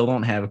they still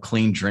don't have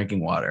clean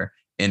drinking water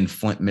in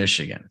Flint,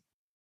 Michigan.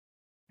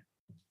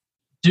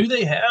 Do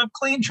they have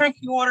clean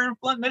drinking water in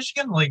Flint,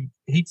 Michigan? Like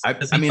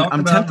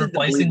I'm tempted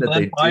replacing to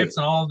believe lead pipes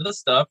and all of this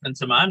stuff. And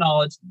to my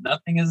knowledge,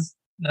 nothing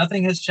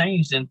has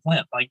changed in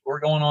Flint. Like, we're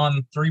going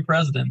on 3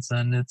 presidents,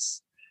 and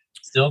it's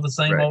still the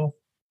same old.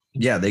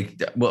 Yeah,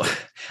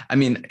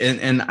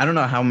 and I don't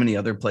know how many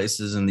other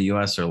places in the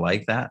U.S. are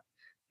like that.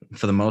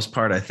 For the most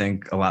part, I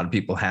think a lot of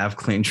people have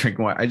clean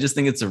drinking water. I just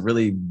think it's a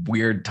really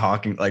weird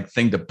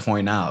thing to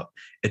point out.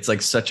 It's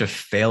like such a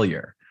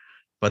failure,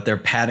 but they're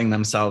patting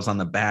themselves on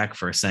the back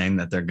for saying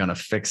that they're going to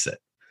fix it.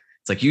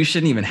 It's like, you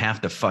shouldn't even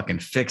have to fucking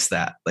fix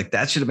that. Like,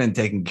 that should have been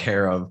taken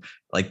care of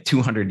like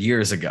 200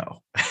 years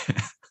ago.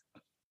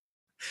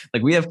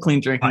 Like, we have clean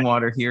drinking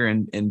water here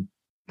in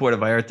Puerto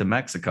Vallarta,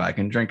 Mexico. I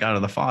can drink out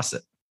of the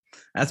faucet.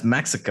 That's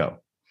Mexico.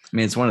 I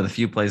mean, it's one of the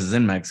few places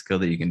in Mexico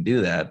that you can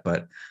do that.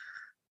 But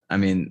I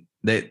mean,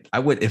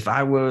 if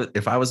I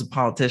was a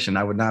politician,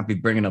 I would not be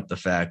bringing up the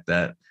fact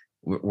that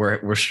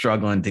we're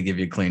struggling to give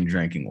you clean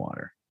drinking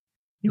water.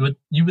 You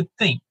would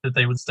think that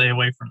they would stay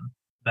away from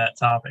that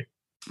topic.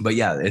 But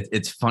yeah,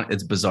 it's fun.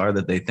 It's bizarre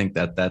that they think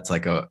that that's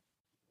like a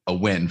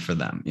win for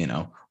them.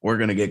 We're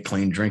going to get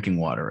clean drinking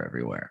water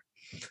everywhere.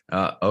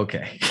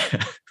 Okay.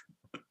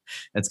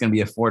 it's going to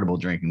be affordable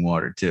drinking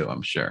water too,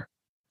 I'm sure.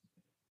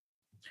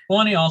 Well,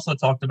 and he also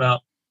talked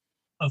about,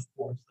 of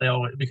course, they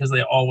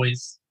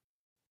always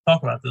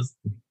talk about this,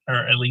 or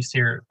at least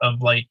here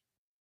of late.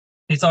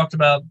 He talked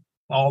about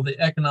all the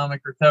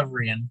economic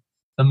recovery and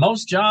the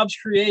most jobs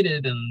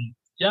created and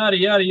yada,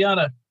 yada,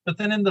 yada. But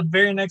then in the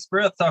very next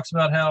breath talks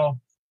about how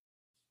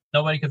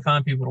nobody could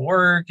find people to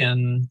work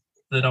and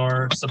that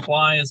our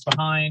supply is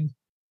behind.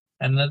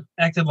 And that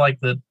acted like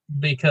that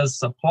because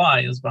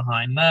supply is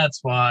behind. That's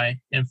why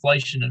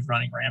inflation is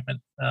running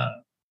rampant.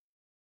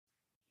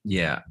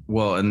 Yeah.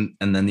 Well, and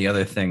then the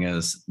other thing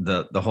is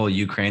the whole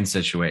Ukraine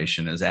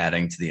situation is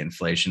adding to the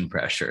inflation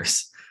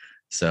pressures.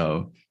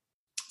 So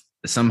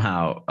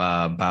somehow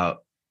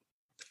about,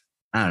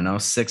 I don't know,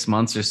 6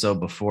 months or so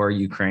before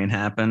Ukraine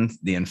happened,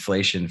 the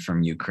inflation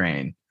from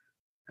Ukraine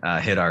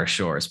hit our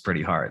shores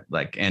pretty hard,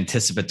 like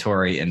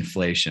anticipatory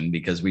inflation,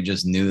 because we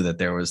just knew that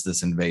there was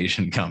this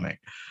invasion coming.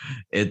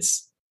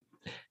 It's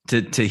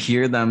to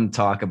hear them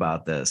talk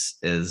about this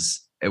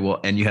is it will,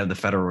 and you have the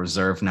Federal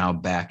Reserve now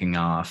backing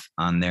off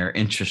on their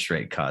interest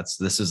rate cuts.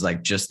 This is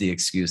like just the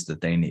excuse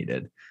that they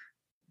needed,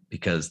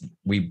 because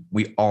we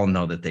all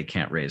know that they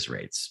can't raise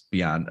rates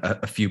beyond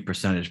a few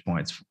percentage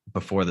points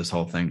before this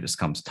whole thing just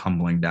comes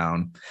tumbling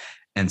down.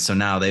 And so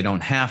now they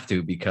don't have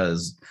to,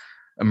 because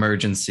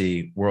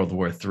emergency, World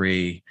War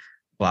III,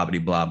 blah, blah,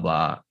 blah,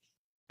 blah.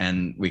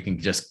 And we can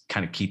just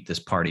kind of keep this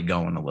party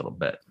going a little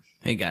bit.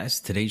 Hey guys,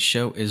 today's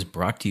show is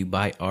brought to you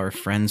by our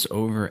friends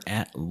over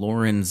at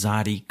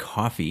Lorenzotti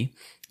Coffee.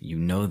 You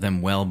know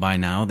them well by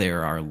now. They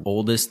are our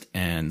oldest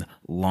and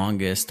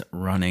longest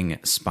running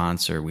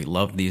sponsor. We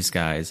love these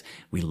guys.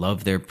 We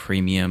love their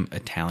premium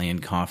Italian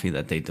coffee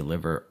that they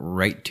deliver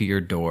right to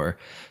your door.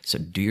 So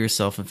do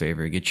yourself a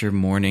favor. Get your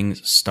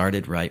mornings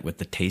started right with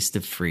the taste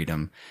of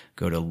freedom.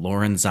 Go to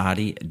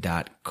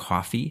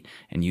lorenzotti.coffee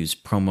and use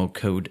promo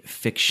code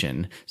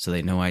FICTION so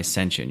they know I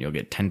sent you, and you'll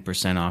get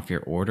 10% off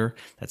your order.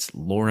 That's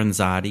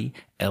Lorenzotti,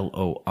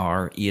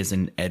 L-O-R-E as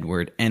in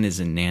Edward, N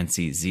as in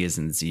Nancy, Z as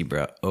in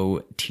Zebra,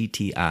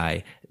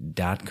 OTTI.coffee,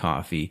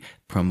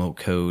 promo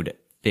code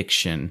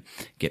FICTION.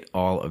 Get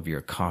all of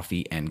your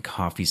coffee and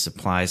coffee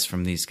supplies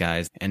from these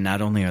guys. And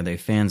not only are they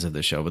fans of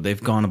the show, but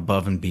they've gone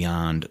above and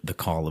beyond the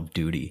call of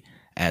duty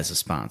as a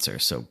sponsor.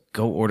 So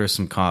go order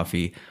some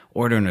coffee,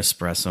 order an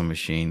espresso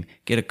machine,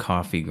 get a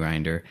coffee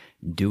grinder,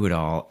 do it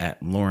all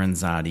at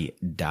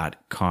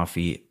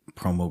lorenzotti.coffee,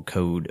 promo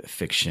code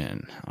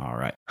FICTION. All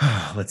right.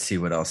 Let's see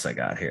what else I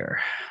got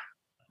here.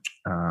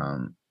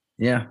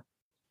 Yeah,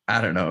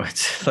 I don't know.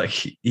 It's like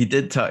he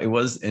did talk. It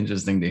was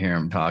interesting to hear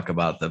him talk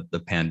about the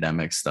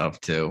pandemic stuff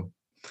too,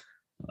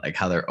 like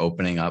how they're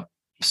opening up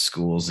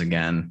schools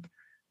again.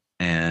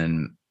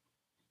 And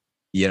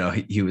you know,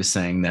 he was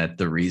saying that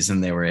the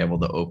reason they were able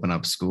to open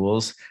up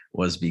schools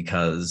was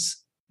because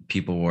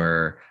people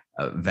were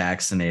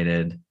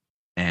vaccinated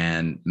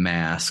and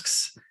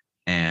masks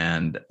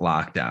and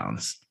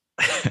lockdowns.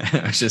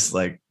 It's just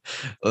like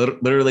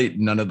literally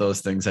none of those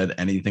things had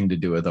anything to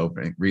do with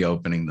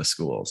reopening the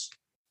schools.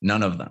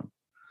 None of them.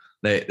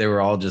 They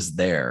were all just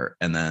there,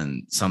 and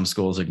then some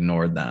schools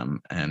ignored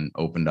them and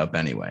opened up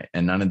anyway.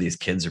 And none of these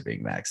kids are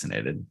being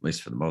vaccinated, at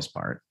least for the most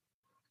part.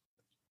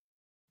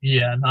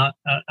 Yeah, not.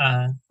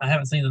 I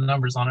haven't seen the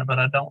numbers on it, but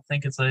I don't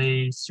think it's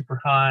a super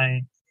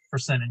high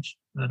percentage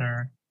that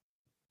are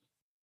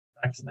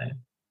vaccinated.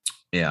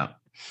 Yeah,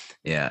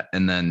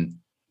 and then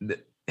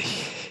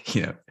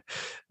you know,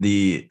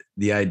 the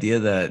idea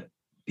that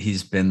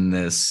he's been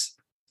this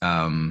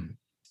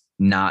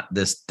not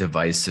this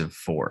divisive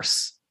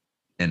force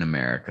in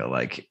America,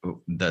 like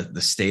the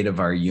state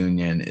of our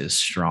union is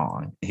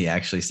strong. He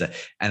actually said,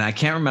 and I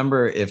can't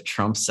remember if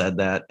Trump said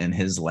that in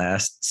his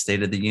last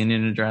State of the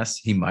Union address.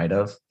 He might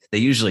have. They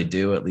usually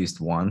do at least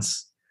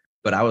once,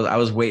 but I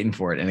was waiting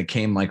for it, and it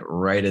came like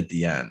right at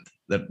the end.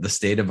 The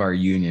state of our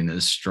union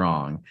is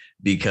strong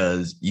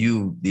because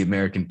you, the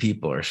American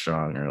people, are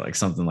strong, or like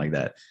something like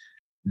that.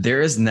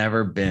 There has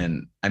never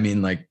been. I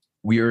mean, like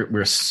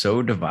we're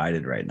so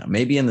divided right now.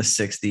 Maybe in the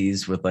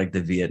 60s with like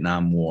the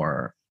Vietnam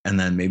War. And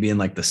then maybe in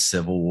like the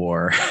Civil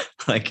War,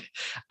 like,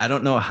 I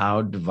don't know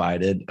how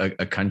divided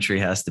a country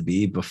has to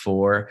be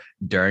before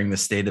during the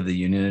State of the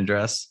Union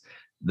address,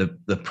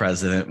 the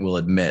president will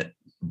admit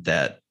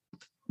that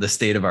the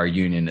state of our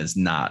union is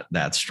not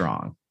that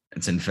strong.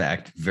 It's in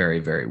fact very,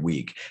 very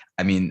weak.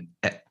 I mean,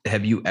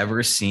 have you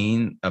ever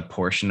seen a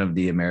portion of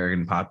the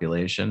American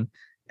population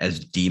as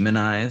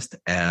demonized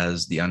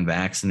as the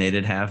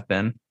unvaccinated have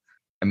been?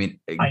 I mean,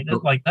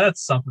 like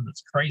that's something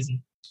that's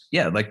crazy.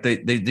 Yeah, like they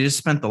just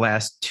spent the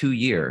last 2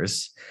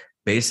 years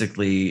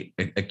basically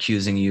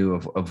accusing you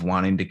of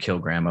wanting to kill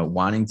grandma,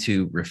 wanting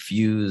to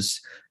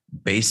refuse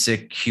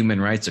basic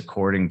human rights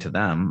according to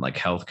them, like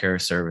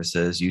healthcare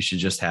services. You should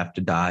just have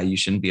to die. You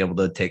shouldn't be able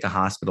to take a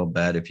hospital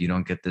bed if you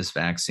don't get this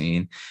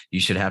vaccine. You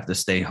should have to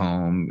stay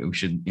home. We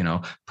should,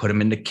 put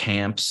them into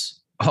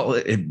camps.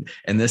 And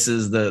this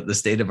is the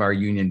state of our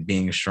union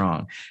being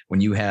strong.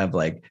 When you have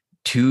like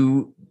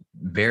two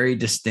very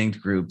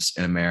distinct groups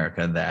in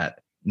America that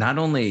not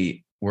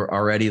only we're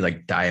already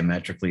like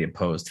diametrically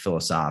opposed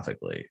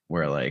philosophically.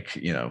 We're like,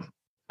 you know,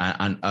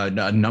 on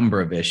a number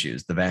of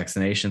issues, the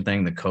vaccination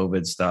thing, the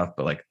COVID stuff,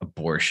 but like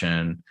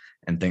abortion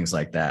and things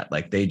like that.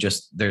 Like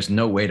there's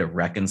no way to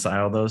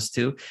reconcile those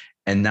two.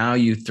 And now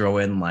you throw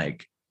in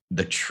like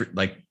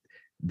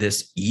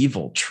this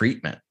evil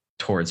treatment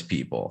towards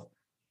people.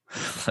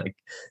 Like,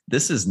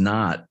 this is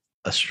not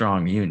a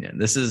strong union.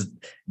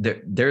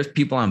 There's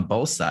people on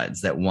both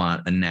sides that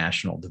want a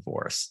national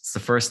divorce. It's the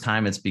first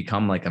time it's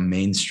become like a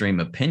mainstream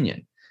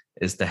opinion,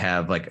 is to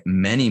have like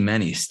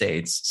many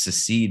states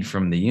secede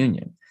from the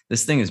union.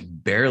 This thing is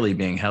barely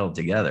being held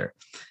together,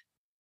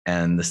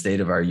 and the state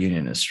of our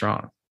union is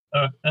strong.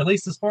 At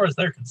least as far as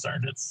they're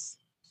concerned, it's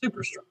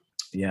super strong.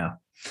 Yeah.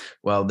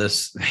 Well,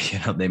 this, you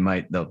know, they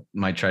might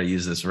try to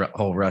use this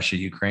whole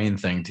Russia-Ukraine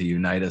thing to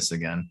unite us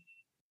again.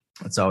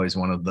 It's always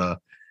one of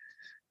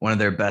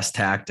their best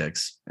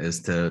tactics,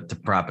 is to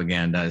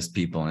propagandize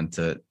people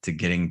into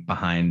getting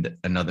behind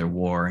another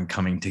war and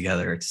coming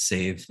together to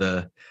save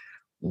the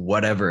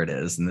whatever it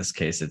is. In this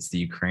case, it's the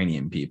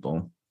Ukrainian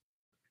people.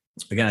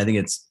 Again, I think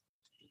it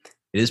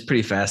is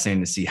pretty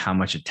fascinating to see how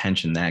much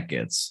attention that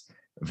gets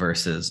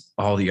versus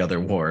all the other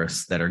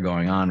wars that are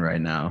going on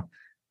right now.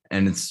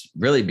 And it's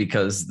really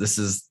because this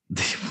is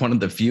one of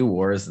the few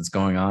wars that's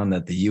going on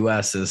that the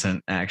U.S.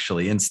 isn't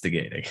actually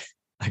instigating.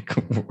 Like,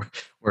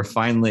 we're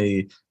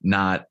finally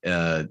not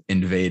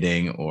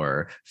invading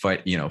or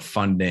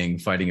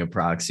fighting a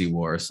proxy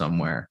war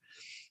somewhere.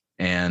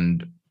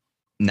 And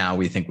now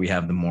we think we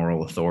have the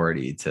moral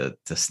authority to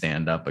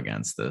stand up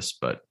against this.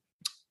 But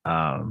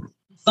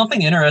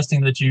something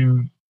interesting that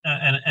you,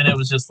 and it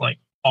was just like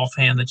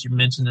offhand that you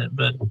mentioned it,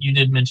 but you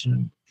did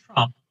mention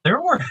Trump. There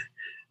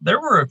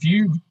were a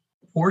few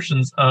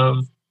portions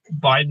of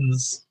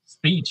Biden's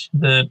speech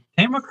that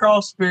came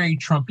across very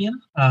Trumpian.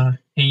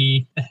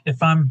 He,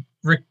 if I'm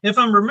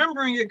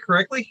remembering it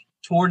correctly,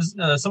 towards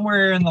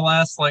somewhere in the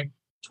last like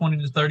 20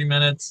 to 30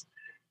 minutes,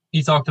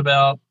 he talked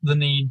about the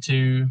need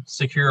to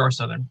secure our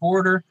southern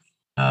border.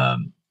 A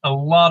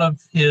lot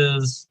of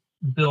his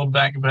Build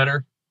Back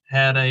Better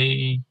had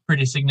a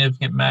pretty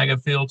significant MAGA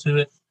feel to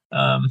it.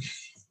 I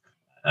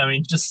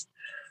mean, just,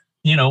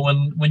 you know,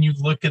 when you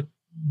look at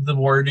the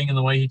wording and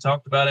the way he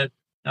talked about it,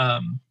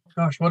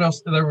 gosh, what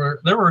else? There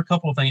were a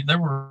couple of things.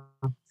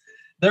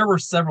 There were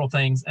several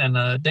things.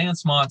 And Dan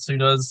Smots, who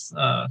does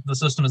The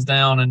System Is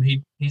Down, and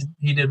he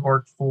did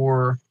work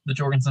for the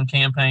Jorgensen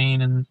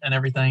campaign and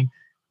everything.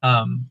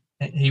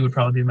 He would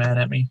probably be mad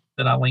at me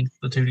that I linked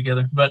the two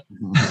together. But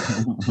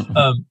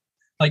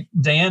like,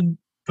 Dan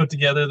put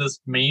together this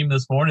meme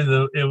this morning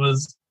that it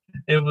was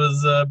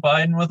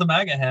Biden with a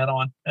MAGA hat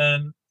on,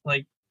 and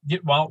like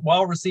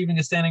while receiving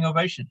a standing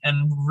ovation.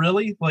 And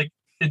really, like,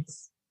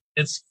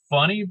 it's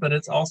funny, but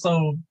it's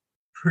also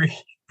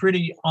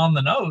pretty on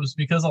the nose,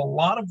 because a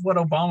lot of what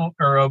a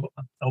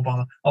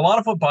lot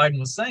of what Biden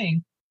was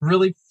saying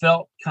really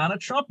felt kind of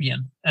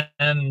Trumpian.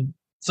 And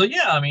so,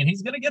 yeah, I mean,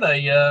 he's going to get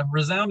a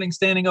resounding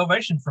standing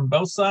ovation from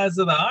both sides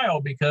of the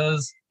aisle,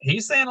 because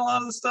he's saying a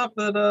lot of the stuff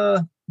that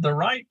the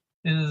right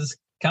is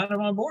kind of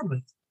on board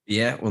with.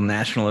 Yeah, well,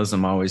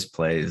 nationalism always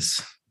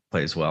plays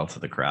well to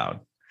the crowd.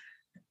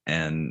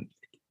 And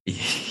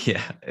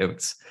yeah,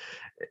 it's,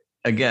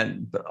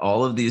 again, but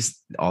all of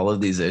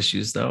these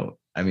issues, though,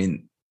 I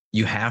mean,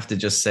 you have to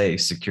just say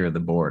secure the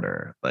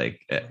border, like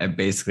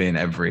basically in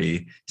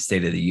every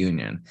State of the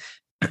Union.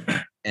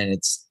 And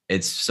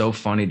it's so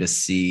funny to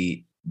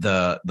see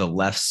the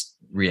left's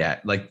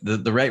react. Like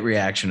the right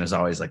reaction is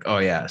always like, oh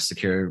yeah,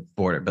 secure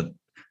border. But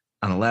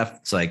on the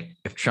left, it's like,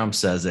 if Trump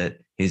says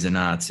it, he's a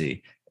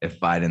Nazi. If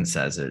Biden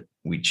says it,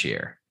 we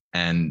cheer.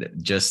 And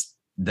just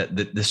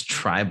this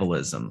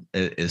tribalism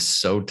is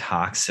so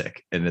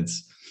toxic. And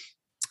it's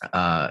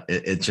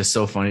just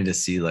so funny to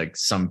see, like,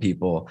 some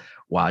people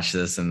watch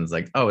this and it's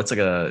like, oh, it's like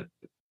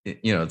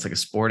it's like a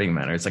sporting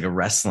match, or it's like a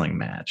wrestling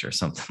match or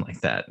something like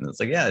that. And it's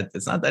like, yeah,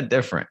 it's not that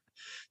different.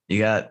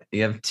 You have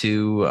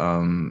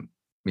two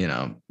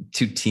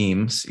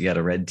teams. You got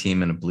a red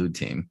team and a blue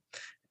team.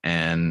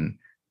 And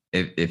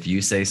if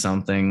you say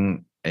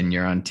something and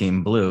you're on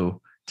team blue's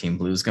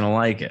going to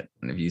like it.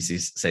 And if you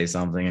say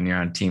something and you're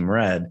on team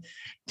red,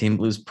 team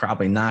blue's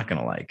probably not going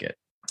to like it.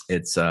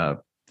 It's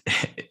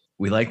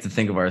we like to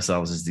think of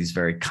ourselves as these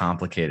very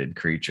complicated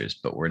creatures,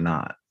 but we're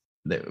not.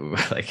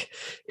 Like,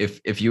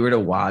 if you were to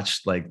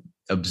watch, like,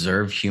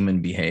 observe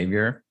human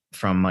behavior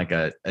from like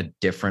a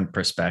different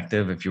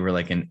perspective, if you were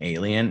like an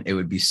alien, it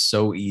would be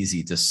so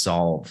easy to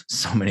solve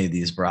so many of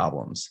these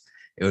problems.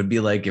 It would be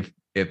like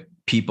if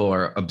people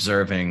are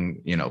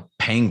observing,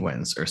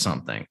 penguins or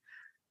something,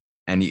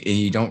 and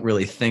you don't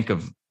really think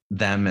of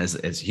them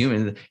as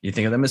humans, you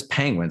think of them as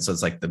penguins. So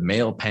it's like the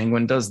male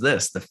penguin does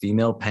this, the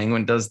female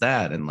penguin does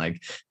that. And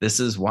like, this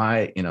is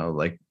why,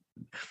 like,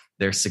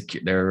 they're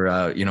secure,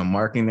 they're,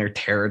 marking their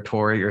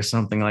territory or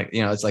something, like,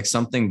 it's like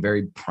something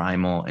very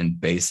primal and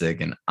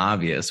basic and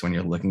obvious when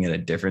you're looking at a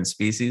different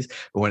species.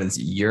 But when it's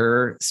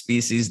your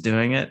species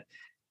doing it,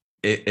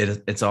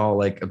 it's all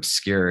like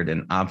obscured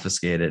and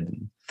obfuscated.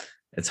 And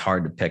it's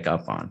hard to pick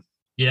up on.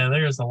 Yeah,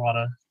 there's a lot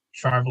of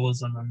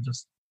tribalism and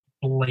just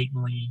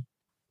blatantly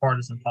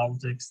partisan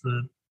politics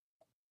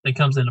that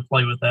comes into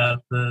play with that.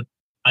 That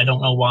I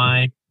don't know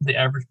why the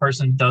average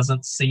person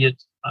doesn't see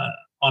it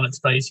on its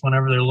face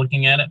whenever they're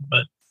looking at it,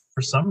 but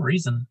for some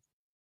reason,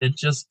 it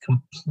just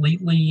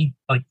completely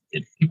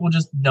people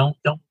just don't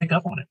pick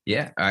up on it.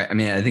 Yeah, I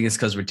mean, I think it's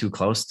because we're too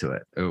close to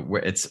it.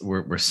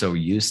 We're so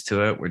used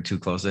to it. We're too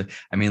close to it.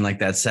 I mean, like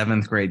that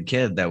 7th grade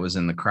kid that was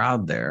in the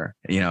crowd there.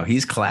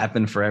 He's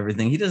clapping for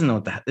everything. He doesn't know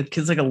what the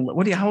kid's like.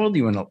 How old are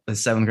you in the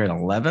 7th grade?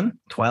 11,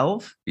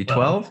 12? You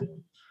 12?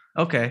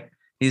 Okay,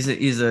 he's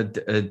a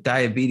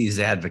diabetes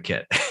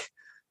advocate.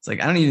 It's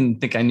like I don't even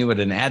think I knew what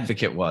an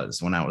advocate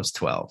was when I was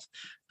 12.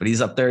 But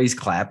he's up there. He's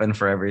clapping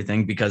for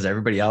everything because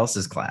everybody else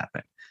is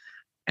clapping.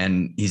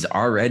 And he's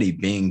already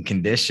being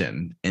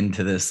conditioned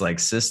into this like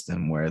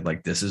system where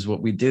like, this is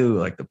what we do.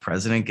 Like the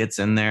president gets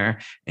in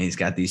there and he's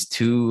got these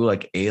 2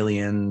 like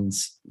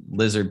aliens,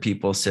 lizard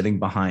people sitting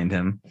behind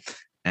him,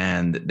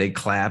 and they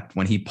clap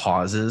when he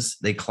pauses.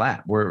 They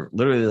clap. We're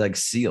literally like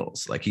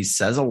seals. Like he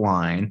says a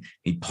line,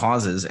 he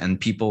pauses,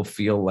 and people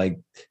feel like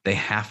they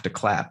have to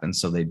clap. And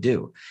so they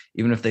do,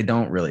 even if they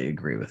don't really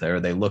agree with it, or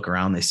they look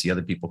around, they see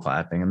other people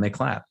clapping and they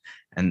clap.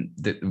 And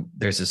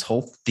there's this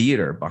whole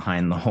theater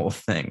behind the whole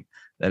thing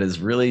that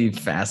is really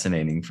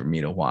fascinating for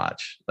me to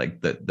watch.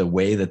 Like the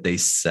way that they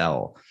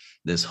sell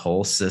this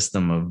whole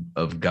system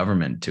of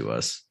government to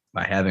us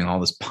by having all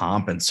this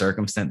pomp and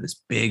circumstance,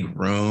 this big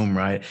room,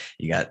 right?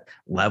 You got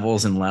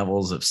levels and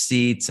levels of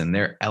seats, and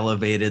they're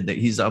elevated, that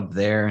he's up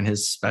there in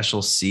his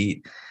special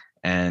seat.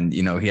 And,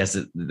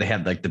 they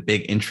have like the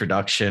big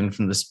introduction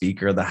from the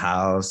Speaker of the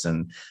House,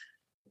 and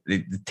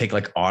they take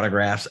like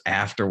autographs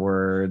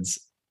afterwards.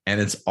 And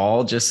it's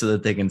all just so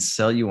that they can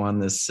sell you on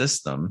this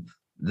system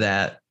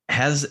that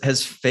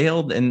has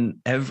failed in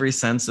every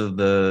sense of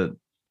the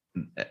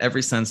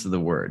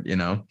word.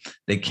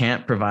 They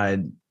can't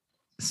provide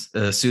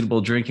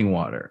suitable drinking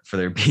water for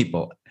their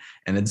people,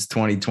 and it's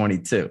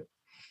 2022,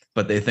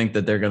 but they think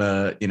that they're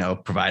gonna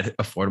provide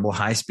affordable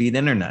high-speed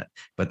internet,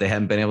 but they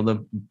haven't been able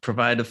to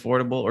provide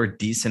affordable or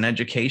decent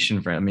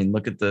education for it. I mean,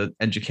 look at the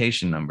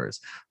education numbers,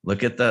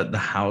 look at the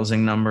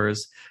housing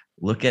numbers,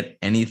 look at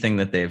anything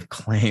that they've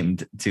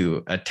claimed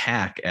to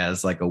attack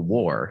as like a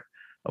war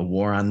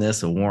on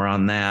this, a war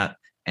on that.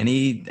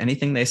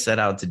 Anything they set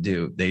out to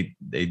do, they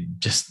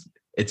just,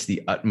 it's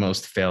the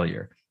utmost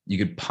failure you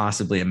could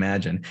possibly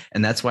imagine.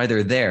 And that's why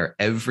they're there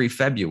every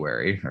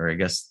February, or I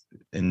guess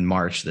in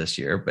March this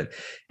year, but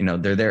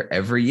they're there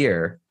every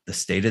year, the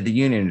State of the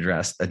Union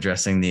address,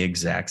 addressing the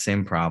exact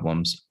same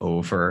problems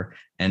over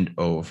and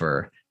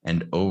over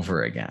and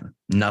over again.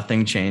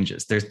 Nothing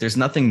changes. There's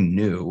nothing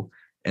new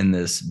in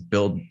this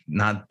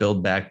not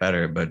build back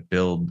better, but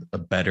build a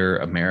better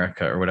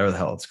America, or whatever the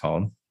hell it's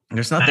called.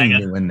 There's nothing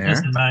new in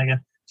there.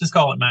 Just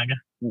call it MAGA.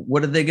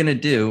 What are they going to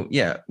do?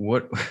 Yeah.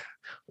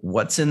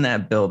 What's in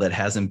that bill that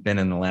hasn't been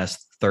in the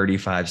last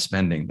 35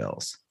 spending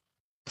bills?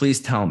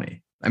 Please tell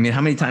me. I mean,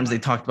 how many times they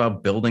talked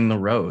about building the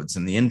roads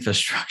and the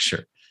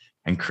infrastructure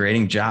and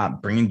creating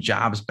bringing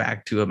jobs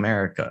back to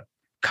America,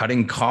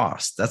 cutting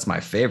costs. That's my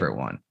favorite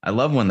one. I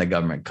love when the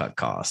government cut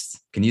costs.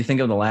 Can you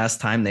think of the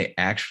last time they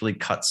actually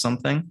cut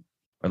something,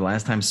 or the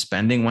last time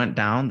spending went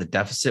down, the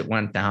deficit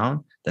went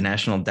down, the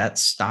national debt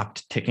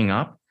stopped ticking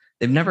up?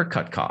 They've never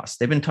cut costs.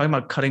 They've been talking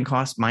about cutting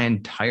costs my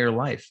entire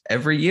life.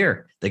 Every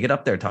year they get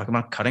up there talking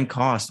about cutting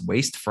costs,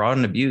 waste, fraud,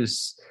 and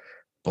abuse,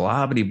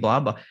 blah, blah, blah,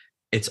 blah.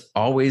 It's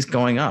always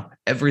going up.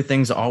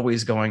 Everything's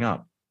always going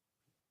up.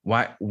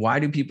 Why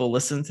do people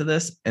listen to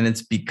this? And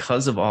it's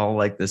because of all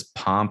like this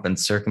pomp and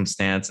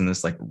circumstance and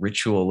this like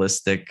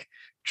ritualistic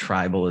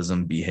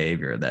tribalism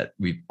behavior that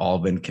we've all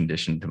been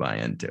conditioned to buy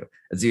into.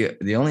 It's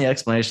the only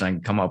explanation I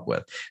can come up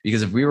with.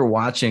 Because if we were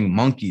watching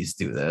monkeys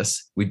do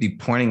this, we'd be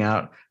pointing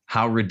out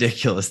how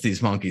ridiculous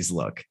these monkeys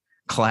look,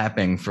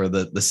 clapping for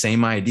the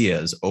same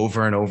ideas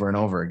over and over and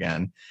over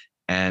again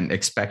and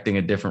expecting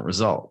a different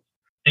result.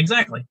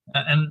 Exactly.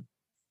 And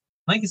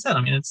like you said,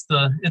 I mean, it's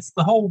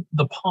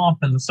the pomp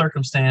and the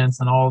circumstance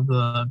and all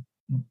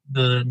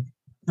the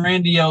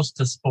grandiose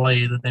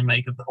display that they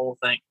make of the whole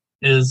thing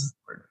is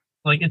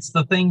like, it's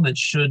the thing that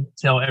should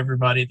tell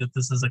everybody that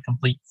this is a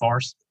complete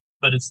farce,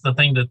 but it's the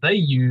thing that they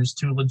use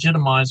to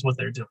legitimize what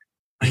they're doing.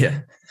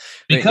 Yeah.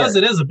 Because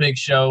it is a big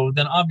show,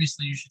 then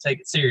obviously you should take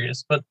it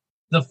serious. But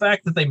the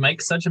fact that they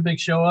make such a big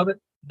show of it,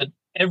 that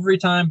every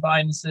time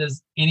Biden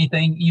says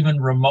anything, even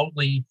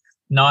remotely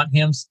not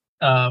him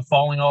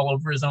falling all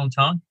over his own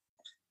tongue,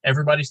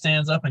 everybody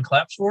stands up and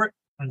claps for it.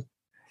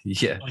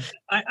 Yeah. Like,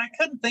 I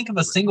couldn't think of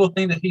a single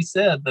thing that he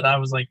said that I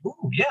was like,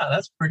 ooh, yeah,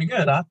 that's pretty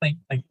good. I think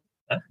like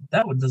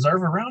that would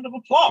deserve a round of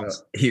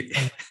applause.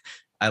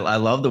 I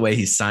love the way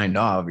he signed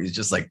off. He's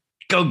just like,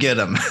 go get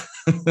him.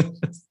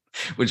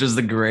 Which was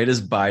the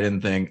greatest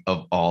Biden thing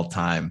of all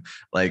time.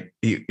 Like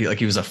he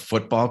was a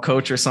football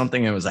coach or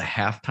something. It was a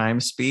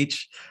halftime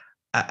speech.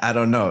 I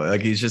don't know.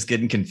 Like he's just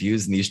getting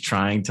confused, and he's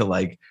trying to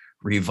like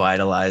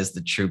revitalize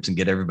the troops and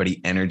get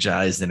everybody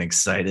energized and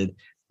excited.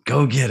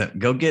 Go get him.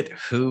 Go get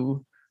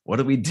who? What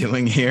are we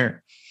doing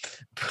here?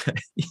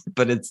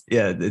 But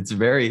it's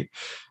very,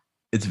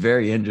 it's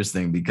very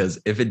interesting because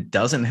if it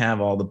doesn't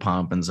have all the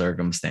pomp and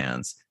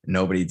circumstance,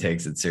 nobody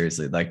takes it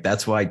seriously. Like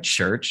that's why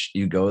church,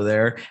 you go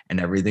there and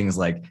everything's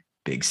like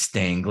big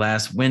stained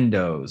glass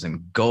windows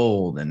and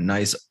gold and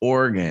nice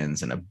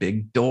organs and a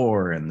big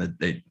door and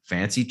the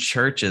fancy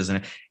churches.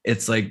 And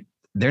it's like,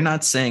 they're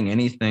not saying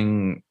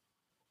anything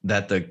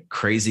that the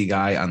crazy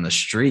guy on the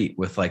street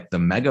with like the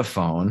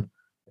megaphone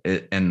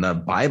and the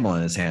Bible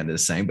in his hand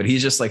is saying, but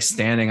he's just like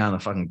standing on the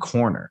fucking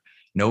corner.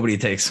 Nobody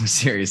takes him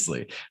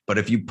seriously. But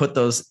if you put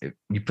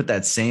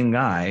that same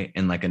guy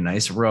in like a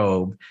nice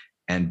robe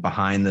and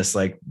behind this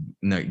like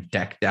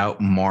decked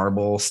out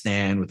marble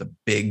stand with a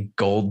big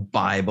gold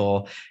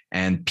Bible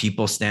and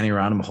people standing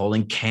around him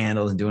holding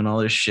candles and doing all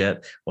this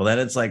shit, well, then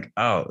it's like,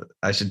 oh,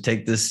 I should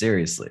take this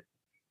seriously.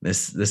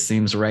 This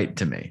seems right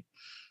to me.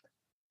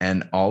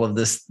 And all of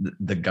this,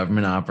 the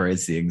government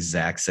operates the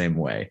exact same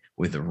way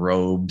with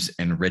robes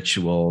and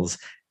rituals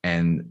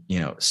and,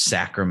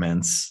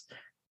 sacraments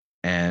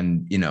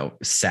and,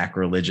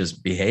 sacrilegious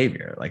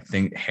behavior, like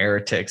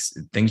heretics,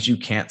 things you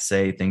can't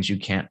say, things you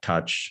can't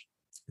touch.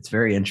 It's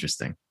very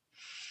interesting.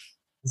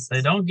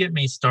 Say, don't get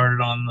me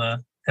started on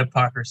the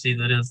hypocrisy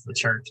that is the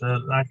church.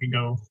 I could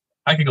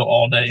go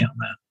all day on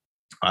that.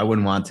 I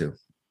wouldn't want to.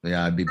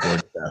 Yeah, I'd be bored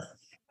to death.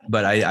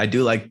 But I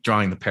do like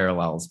drawing the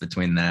parallels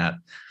between that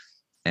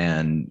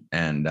and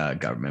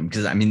government,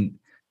 because I mean,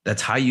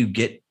 it's how you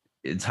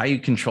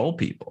control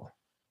people.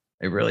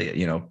 It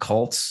really,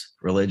 cults,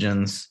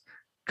 religions,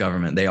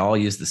 government, they all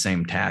use the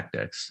same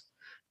tactics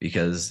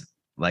because,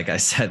 like I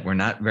said, we're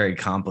not very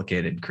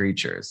complicated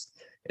creatures.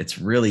 It's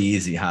really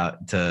easy how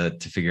to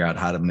figure out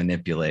how to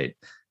manipulate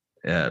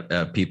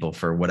people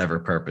for whatever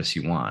purpose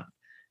you want.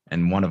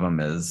 And one of them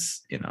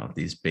is,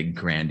 these big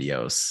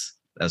grandiose,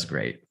 that's a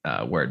great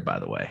word, by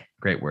the way,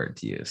 great word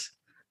to use,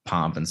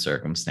 pomp and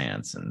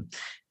circumstance and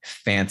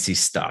fancy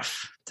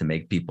stuff to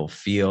make people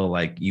feel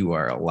like you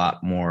are a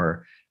lot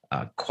more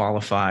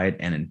qualified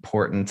and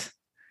important,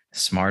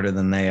 smarter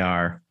than they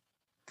are.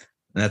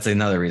 And that's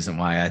another reason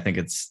why I think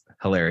it's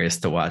hilarious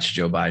to watch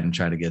Joe Biden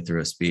try to get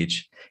through a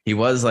speech. He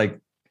was like,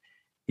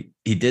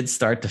 he did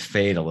start to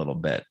fade a little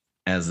bit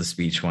as the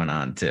speech went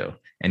on too.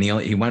 And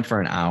he went for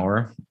an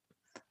hour.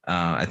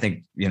 I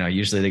think,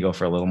 usually they go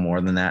for a little more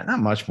than that, not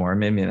much more,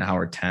 maybe an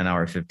hour 10,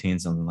 hour 15,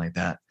 something like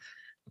that.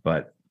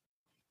 But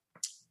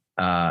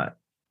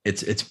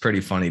it's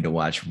pretty funny to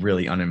watch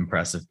really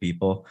unimpressive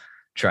people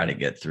try to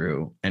get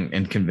through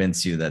and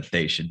convince you that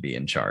they should be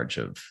in charge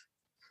of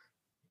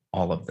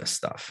all of this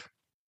stuff.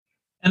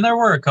 And there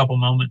were a couple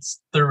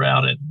moments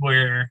throughout it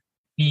where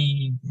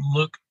he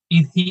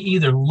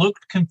either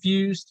looked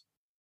confused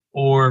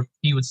or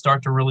he would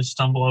start to really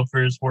stumble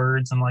over his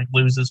words and like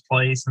lose his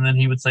place. And then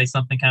he would say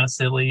something kind of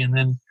silly.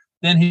 And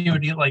then he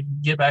would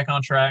get back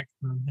on track.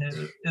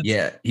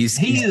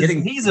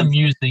 He's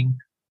amusing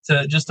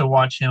to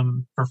watch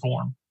him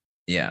perform.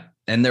 Yeah.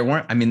 And there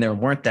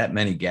weren't that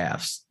many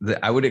gaffes.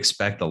 I would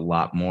expect a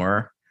lot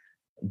more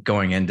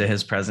going into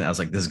his president. I was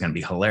like, this is going to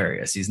be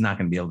hilarious. He's not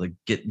going to be able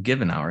to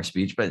give an hour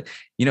speech, but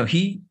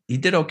he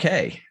did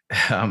okay.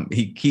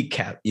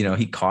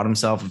 He caught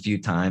himself a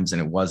few times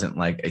and it wasn't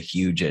like a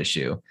huge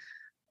issue.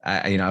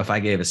 If I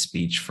gave a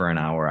speech for an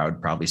hour, I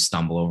would probably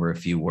stumble over a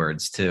few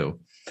words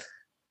too.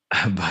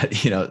 But,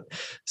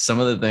 some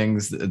of the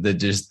things that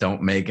just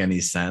don't make any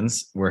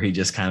sense, where he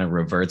just kind of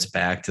reverts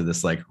back to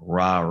this like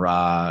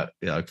rah,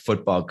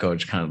 football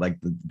coach, kind of like,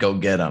 go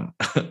get him,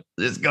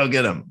 just go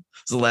get him.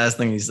 It's the last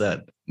thing he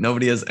said.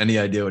 Nobody has any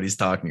idea what he's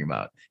talking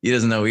about. He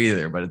doesn't know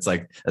either, but it's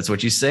like, that's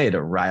what you say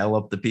to rile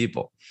up the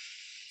people.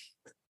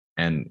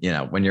 And,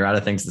 when you're out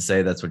of things to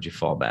say, that's what you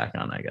fall back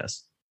on, I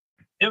guess.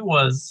 It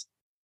was.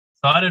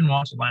 So I didn't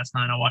watch it last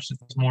night. I watched it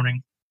this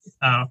morning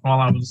while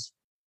I was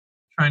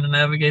trying to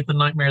navigate the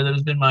nightmare that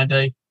has been my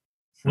day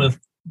with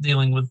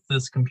dealing with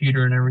this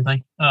computer and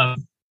everything.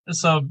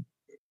 So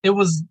it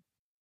was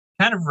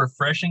kind of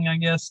refreshing, I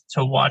guess,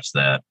 to watch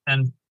that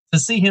and to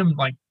see him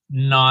like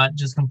not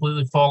just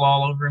completely fall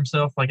all over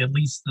himself. Like at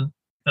least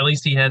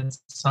he had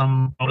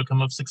some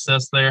modicum of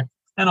success there.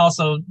 And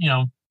also,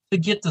 to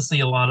get to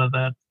see a lot of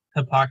that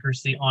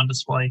hypocrisy on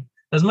display,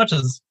 as much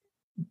as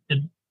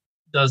it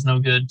does no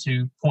good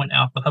to point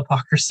out the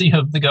hypocrisy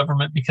of the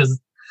government because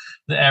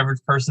the average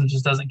person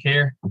just doesn't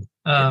care.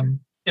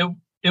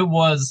 It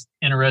was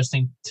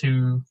interesting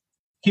to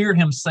hear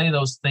him say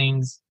those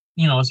things,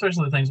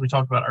 especially the things we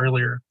talked about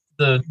earlier,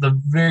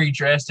 the very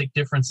drastic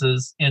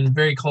differences in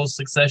very close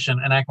succession,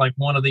 and act like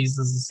one of these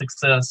is a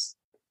success,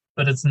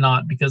 but it's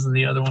not because of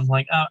the other one.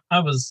 Like I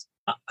was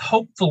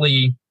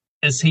hopefully,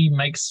 as he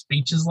makes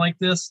speeches like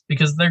this,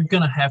 because they're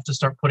going to have to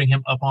start putting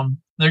him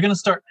they're going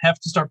to have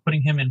to start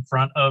putting him in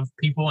front of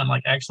people and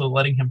like actually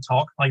letting him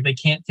talk. Like they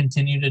can't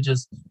continue to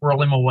just roll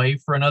him away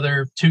for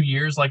another 2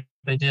 years like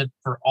they did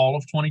for all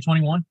of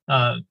 2021.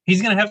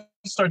 He's going to have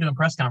to start doing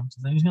press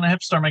conferences and he's going to have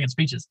to start making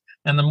speeches.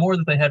 And the more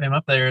that they have him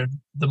up there,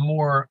 the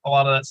more a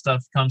lot of that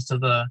stuff comes to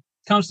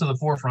the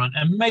forefront,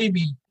 and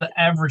maybe the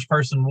average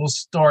person will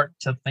start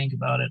to think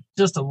about it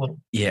just a little.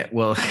 Yeah,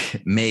 well,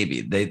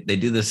 maybe they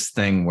do this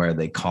thing where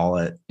they call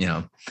it,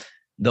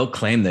 they'll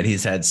claim that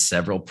he's had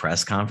several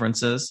press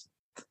conferences,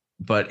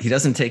 but he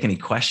doesn't take any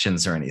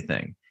questions or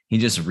anything. He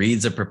just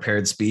reads a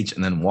prepared speech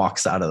and then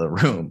walks out of the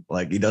room.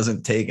 Like, he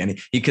doesn't take any.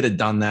 He could have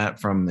done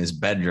that from his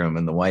bedroom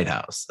in the White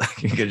House.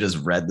 He could have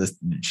just read this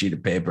sheet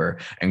of paper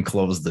and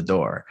closed the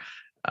door.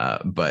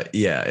 But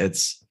yeah,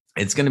 it's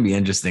going to be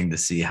interesting to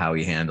see how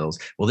he handles.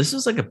 Well, this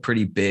was like a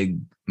pretty big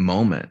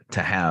moment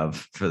to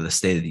have for the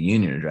State of the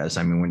Union address.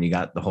 I mean, when you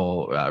got the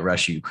whole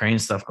Russia-Ukraine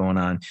stuff going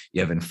on, you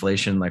have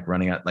inflation like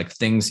running out, like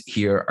things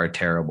here are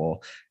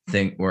terrible.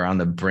 Think we're on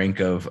the brink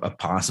of a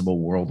possible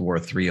World War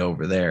III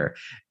over there.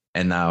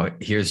 And now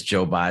here's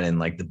Joe Biden,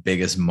 like the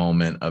biggest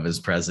moment of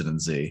his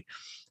presidency.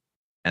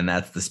 And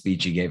that's the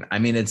speech he gave. I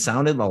mean, it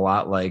sounded a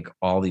lot like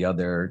all the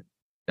other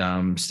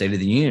State of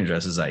the Union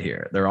addresses I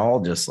hear. They're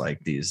all just like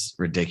these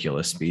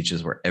ridiculous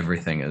speeches where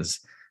everything is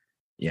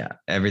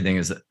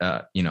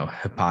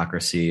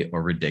hypocrisy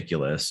or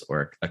ridiculous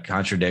or a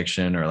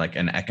contradiction or like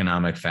an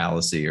economic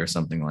fallacy or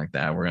something like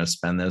that. We're going to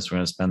spend this, we're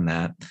going to spend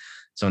that.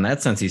 So in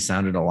that sense, he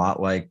sounded a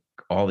lot like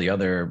all the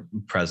other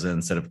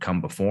presidents that have come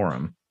before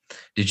him.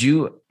 Did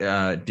you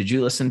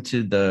listen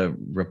to the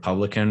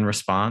Republican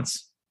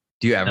response?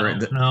 Do you ever?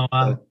 No.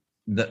 I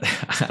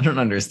don't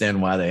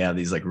understand why they have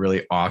these like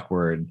really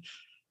awkward,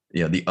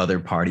 the other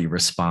party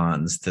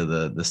responds to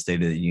the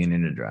State of the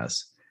Union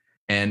address.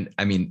 And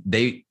I mean,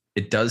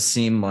 it does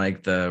seem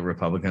like the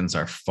Republicans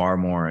are far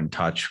more in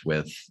touch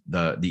with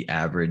the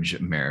average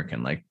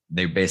American. Like,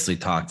 they basically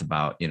talked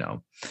about,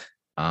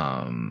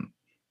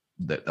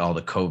 all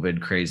the COVID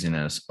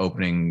craziness,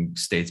 opening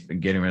states,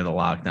 getting rid of the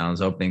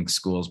lockdowns, opening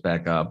schools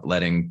back up,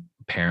 letting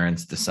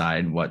parents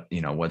decide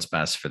what's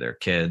best for their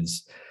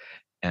kids.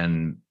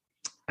 And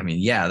I mean,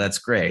 yeah, that's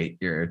great.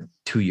 You're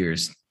 2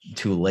 years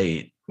too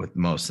late with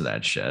most of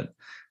that shit.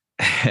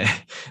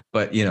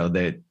 But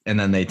and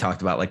then they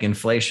talked about like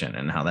inflation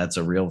and how that's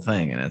a real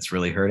thing and it's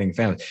really hurting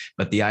families.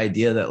 But the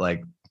idea that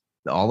like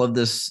all of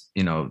this,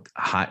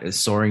 high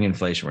soaring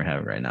inflation we're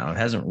having right now, it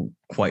hasn't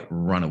quite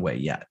run away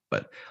yet,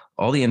 but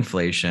all the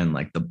inflation,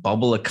 like the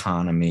bubble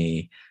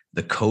economy,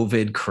 the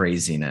COVID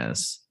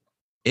craziness,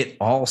 it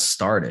all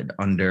started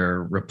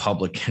under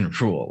Republican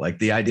rule. Like,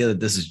 the idea that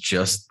this is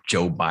just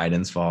Joe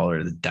Biden's fault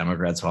or the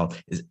Democrats'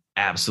 fault is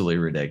absolutely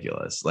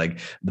ridiculous. Like,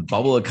 the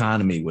bubble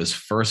economy was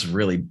first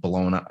really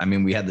blown up. I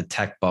mean, we had the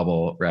tech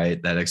bubble,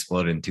 right, that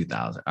exploded in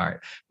 2000. All right.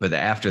 But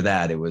after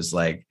that, it was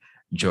like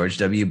George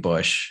W.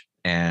 Bush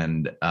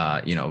and,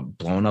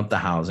 blowing up the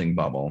housing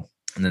bubble.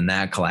 And then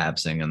that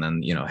collapsing, and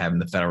then, having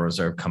the Federal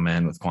Reserve come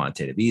in with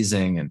quantitative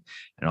easing and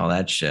all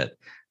that shit.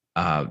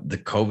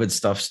 The COVID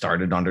stuff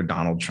started under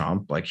Donald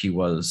Trump. Like, he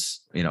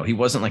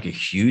wasn't like a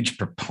huge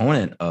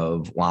proponent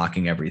of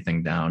locking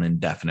everything down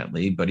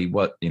indefinitely, but he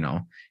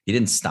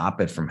didn't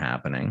stop it from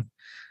happening.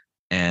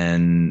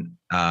 And,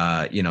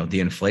 the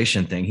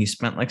inflation thing, he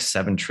spent like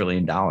 $7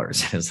 trillion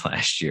his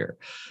last year.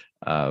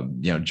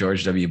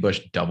 George W.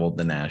 Bush doubled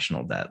the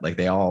national debt. Like,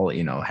 they all,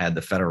 had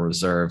the Federal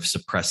Reserve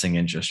suppressing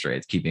interest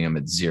rates, keeping them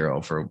at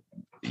zero for,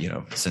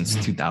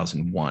 since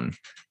 2001,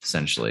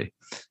 essentially.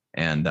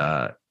 And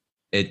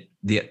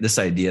this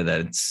idea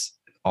that it's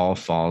all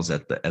falls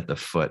at the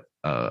foot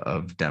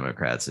of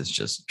Democrats is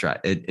just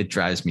it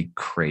drives me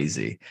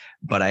crazy.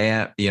 But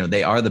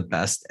they are the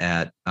best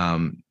at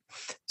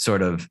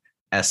sort of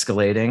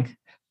escalating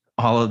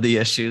all of the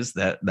issues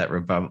that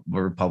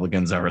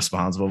Republicans are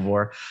responsible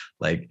for.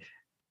 Like,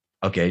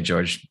 okay,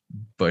 George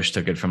Bush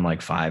took it from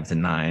like 5 to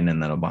 9,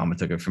 and then Obama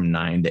took it from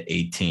 9 to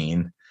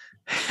 18,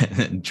 and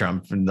then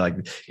Trump from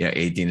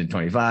 18 to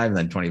 25, and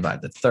then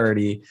 25 to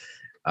 30.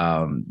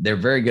 They're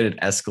very good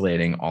at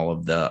escalating all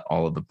of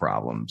the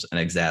problems and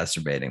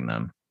exacerbating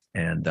them.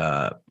 And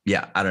I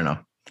don't know.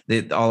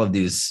 All of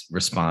these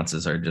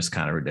responses are just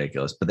kind of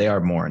ridiculous, but they are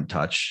more in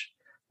touch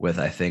with,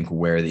 I think,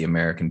 where the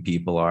American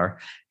people are.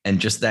 And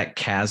just that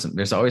chasm,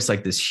 there's always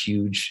like this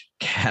huge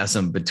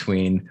chasm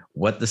between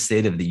what the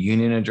State of the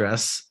Union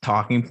address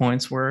talking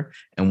points were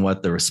and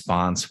what the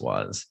response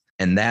was.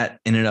 And that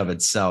in and of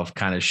itself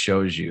kind of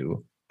shows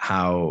you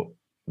how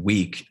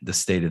weak the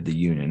State of the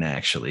Union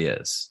actually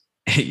is.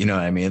 You know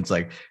what I mean? It's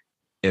like,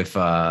 if,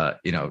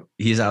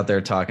 he's out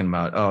there talking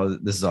about, oh,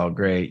 this is all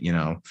great,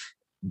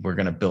 we're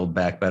going to build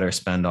back better,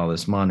 spend all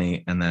this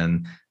money. And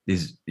then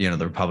these, the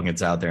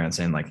Republicans out there and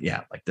saying like,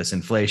 yeah, like this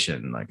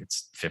inflation, like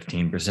it's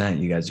 15%,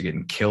 you guys are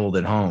getting killed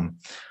at home.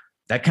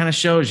 That kind of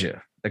shows you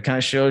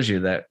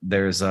that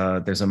there's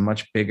a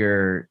much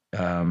bigger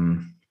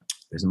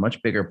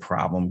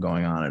problem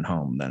going on at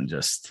home than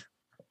just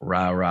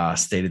rah,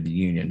 State of the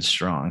Union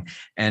strong.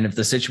 And if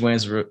the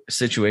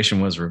situation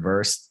was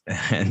reversed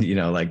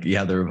and, like you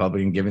have the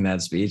Republican giving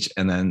that speech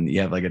and then you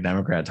have like a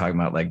Democrat talking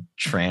about like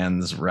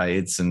trans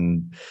rights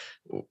and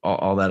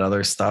all that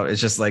other stuff,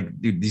 it's just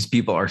like, dude, these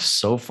people are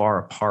so far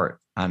apart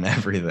on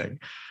everything.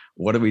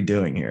 What are we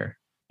doing here?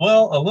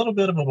 Well, a little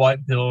bit of a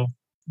white pill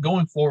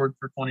going forward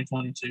for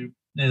 2022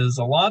 is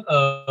a lot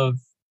of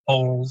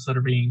polls that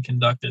are being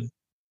conducted.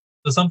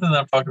 So something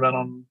that I've talked about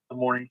on the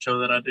morning show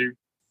that I do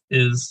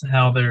is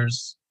how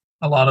there's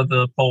a lot of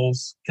the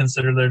polls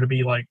consider there to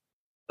be like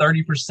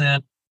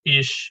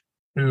 30%-ish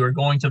who are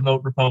going to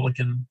vote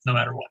Republican no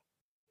matter what.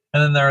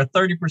 And then there are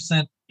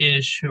 30%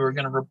 ish who are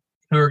going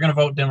to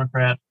vote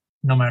Democrat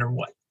no matter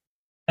what.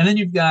 And then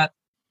you've got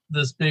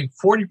this big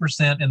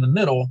 40% in the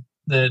middle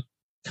that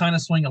kind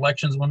of swing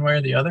elections one way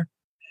or the other.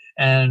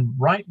 And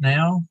right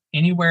now,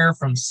 anywhere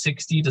from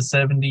 60 to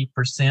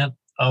 70%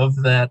 of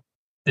that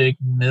big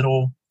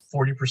middle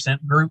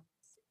 40% group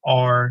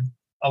are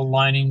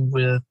aligning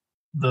with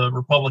the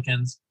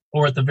Republicans,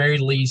 or at the very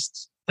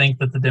least think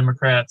that the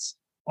Democrats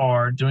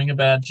are doing a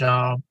bad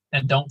job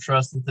and don't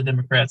trust that the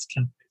Democrats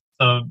can.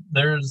 So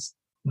there's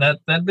that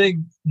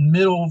big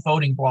middle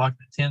voting block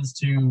that tends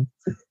to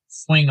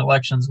swing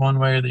elections one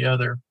way or the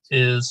other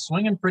is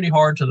swinging pretty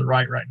hard to the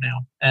right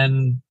now.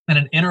 And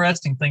an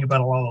interesting thing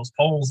about a lot of those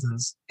polls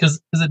is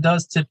because it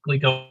does typically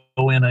go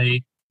in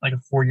a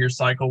 4-year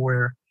cycle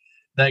where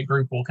that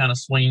group will kind of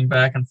swing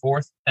back and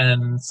forth.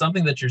 And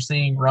something that you're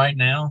seeing right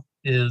now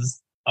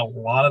is a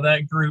lot of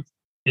that group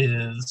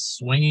is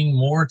swinging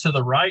more to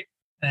the right,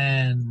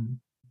 and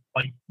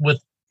like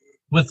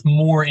with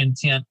more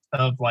intent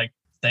of like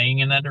staying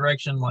in that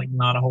direction, like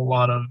not a whole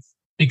lot of,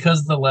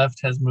 because the left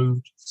has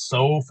moved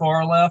so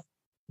far left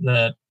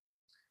that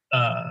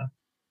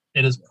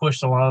it has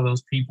pushed a lot of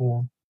those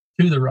people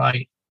to the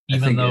right,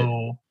 even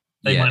though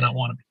they might not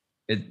want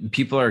to be.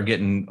 People are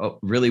getting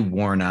really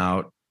worn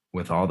out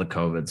with all the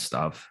COVID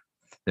stuff.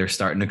 They're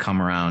starting to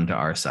come around to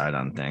our side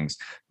on things.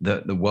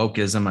 The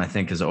wokeism, I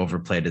think, has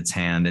overplayed its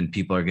hand, and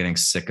people are getting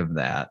sick of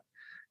that.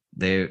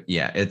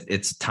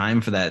 It's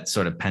time for that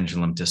sort of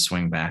pendulum to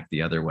swing back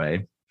the other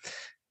way.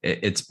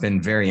 It's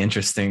been very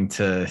interesting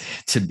to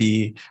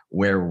be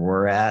where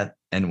we're at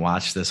and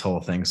watch this whole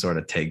thing sort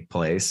of take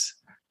place.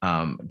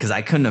 Because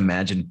I couldn't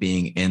imagine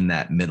being in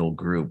that middle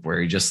group where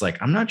you're just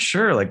like, I'm not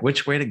sure like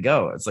which way to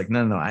go. It's like,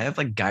 no, I have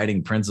like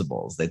guiding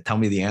principles. They tell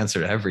me the answer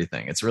to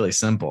everything. It's really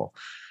simple.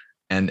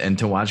 And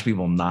to watch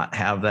people not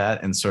have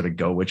that and sort of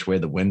go which way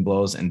the wind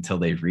blows until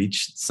they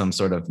reach some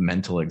sort of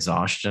mental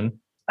exhaustion,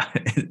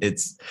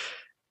 it's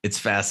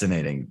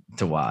fascinating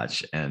to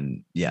watch.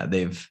 And yeah,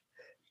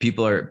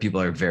 people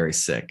are very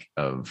sick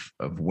of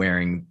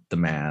wearing the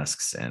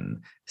masks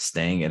and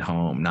staying at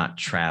home, not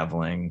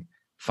traveling,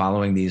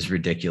 following these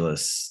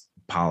ridiculous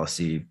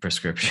policy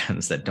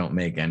prescriptions that don't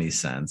make any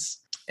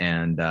sense.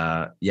 And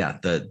the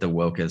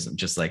wokeism,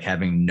 just like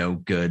having no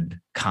good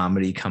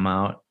comedy come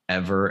out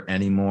ever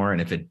anymore.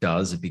 And if it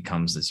does, it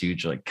becomes this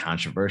huge like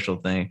controversial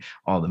thing.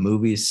 All the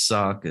movies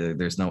suck.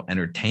 There's no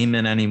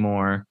entertainment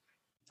anymore.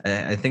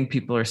 I think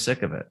people are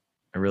sick of it.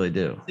 I really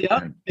do. See,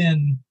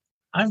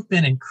 I've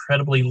been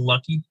incredibly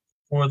lucky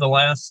for the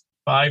last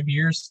 5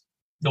 years,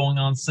 going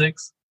on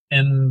 6,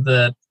 in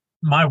that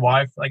my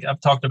wife, like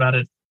I've talked about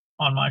it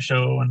on my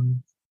show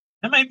and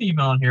maybe even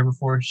on here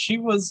before, she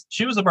was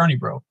a Bernie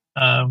bro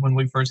when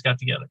we first got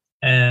together.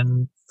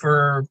 And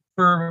for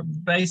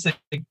basic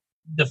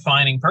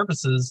defining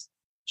purposes,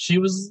 she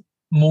was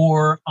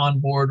more on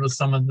board with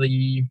some of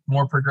the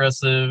more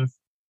progressive,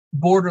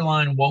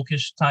 borderline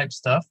wokish type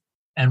stuff.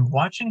 And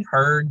watching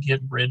her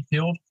get red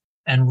pilled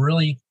and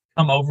really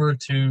come over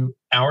to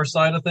our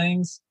side of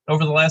things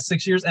over the last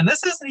 6 years, and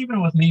this isn't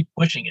even with me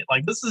pushing it,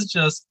 like this is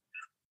just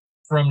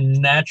from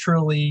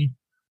naturally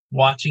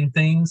watching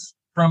things,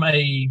 from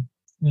a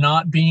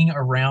not being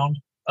around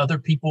other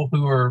people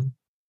who are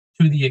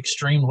to the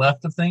extreme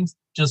left of things,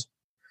 just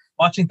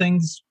watching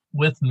things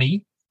with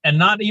me, and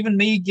not even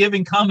me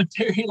giving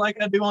commentary like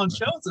I do on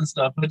shows and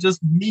stuff, but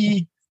just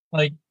me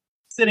like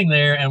sitting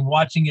there and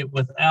watching it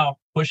without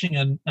pushing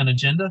an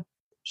agenda.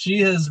 She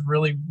has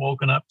really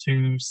woken up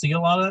to see a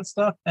lot of that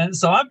stuff. And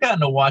so I've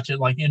gotten to watch it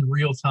like in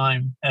real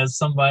time as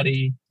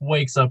somebody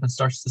wakes up and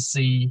starts to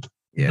see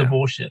the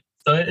bullshit.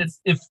 So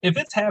if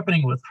it's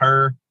happening with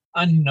her,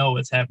 I know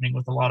it's happening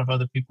with a lot of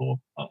other people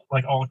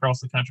like all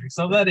across the country.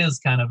 So that is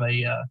kind of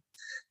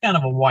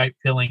a white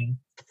pilling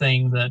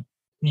thing that,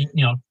 you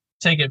know,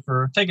 take it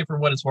for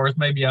what it's worth.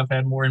 Maybe I've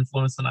had more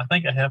influence than I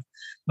think I have,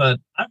 but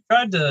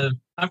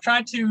I've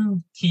tried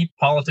to keep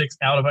politics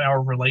out of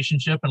our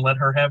relationship and let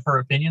her have her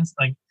opinions.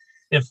 Like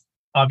if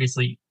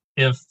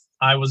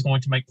I was going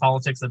to make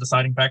politics a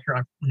deciding factor,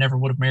 I never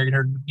would have married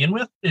her to begin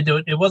with.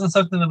 It wasn't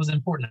something that was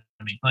important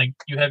to me. Like,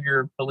 you have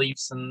your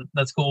beliefs and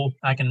that's cool.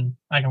 I can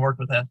work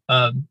with that.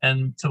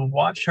 And to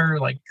watch her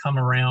like come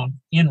around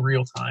in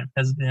real time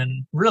has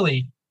been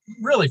really,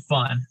 really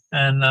fun.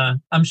 And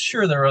I'm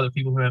sure there are other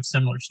people who have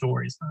similar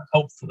stories.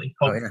 Hopefully.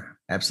 Oh yeah,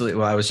 absolutely.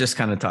 Well, I was just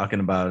kind of talking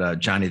about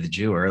Johnny the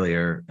Jew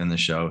earlier in the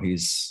show.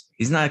 He's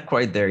not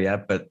quite there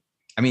yet, but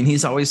I mean,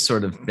 he's always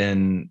sort of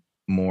been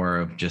more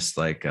of just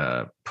like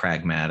a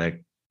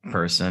pragmatic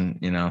person,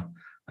 you know,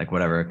 like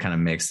whatever kind of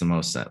makes the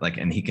most sense. Like,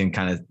 and he can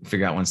kind of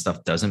figure out when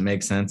stuff doesn't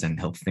make sense and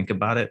he'll think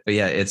about it. But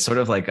yeah, it's sort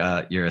of like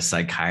you're a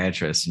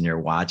psychiatrist and you're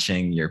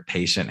watching your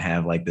patient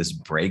have like this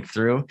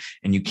breakthrough,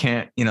 and you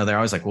can't, you know, they're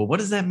always like, well, what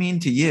does that mean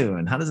to you?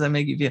 And how does that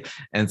make you feel?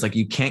 And it's like,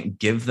 you can't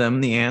give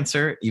them the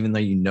answer, even though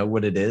you know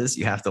what it is.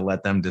 You have to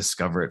let them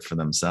discover it for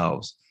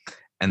themselves.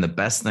 And the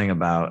best thing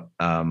about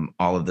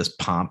all of this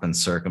pomp and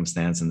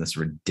circumstance and this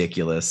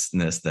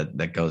ridiculousness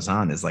that goes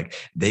on is like,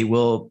 they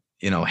will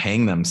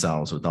hang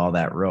themselves with all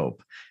that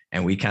rope.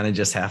 And we kind of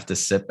just have to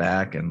sit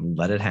back and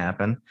let it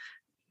happen,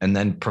 and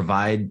then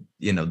provide,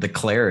 the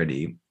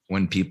clarity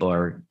when people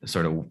are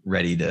sort of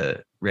ready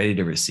to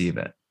receive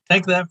it.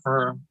 Take that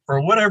for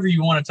whatever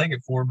you want to take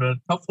it for, but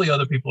hopefully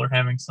other people are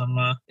having some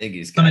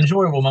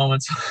enjoyable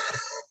moments.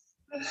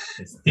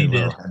 He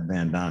did.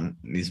 Headband on.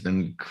 He's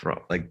been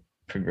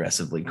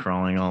progressively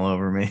crawling all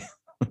over me.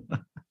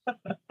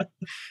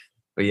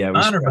 But yeah,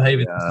 mine are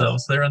behaving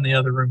themselves. They're in the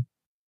other room.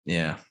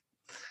 Yeah.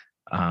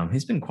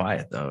 He's been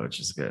quiet though, which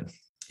is good.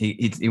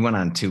 He went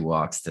on 2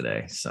 walks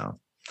today, so.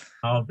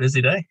 Oh,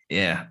 busy day.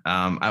 Yeah.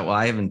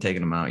 I haven't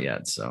taken him out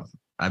yet, so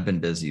I've been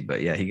busy.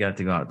 But yeah, he got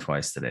to go out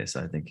twice today,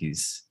 so I think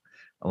he's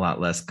a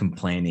lot less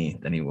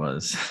complainy than he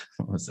was.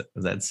 Was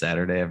that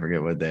Saturday? I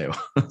forget what day it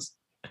was.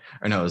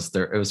 Or no,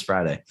 it was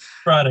Friday.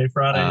 Friday.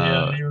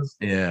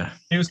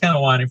 He was kind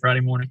of whiny Friday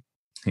morning.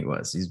 He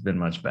was. He's been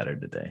much better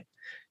today.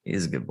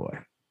 He's a good boy.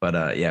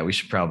 But yeah, we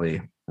should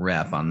probably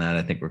wrap on that.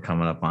 I think we're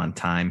coming up on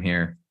time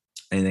here.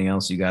 Anything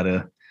else you got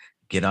to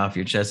get off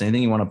your chest?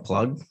 Anything you want to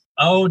plug?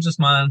 Oh, just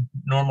my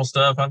normal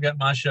stuff. I've got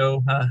my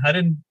show. I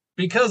didn't,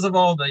 because of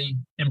all the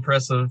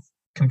impressive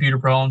computer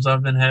problems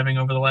I've been having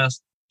over the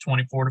last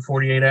 24 to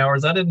 48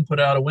 hours, I didn't put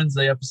out a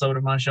Wednesday episode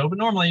of my show. But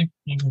normally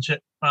you can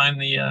find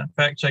the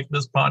Fact Check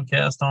This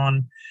podcast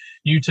on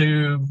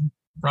YouTube,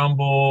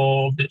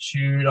 Rumble,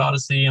 BitChute,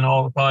 Odyssey, and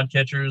all the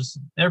podcatchers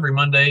every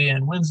Monday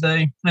and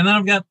Wednesday. And then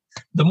I've got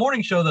the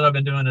morning show that I've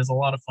been doing is a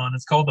lot of fun.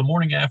 It's called The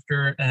Morning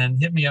After, and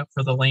hit me up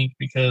for the link,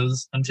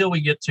 because until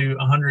we get to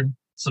 100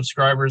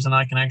 subscribers and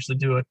I can actually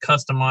do a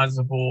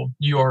customizable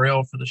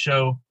URL for the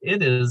show,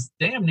 it is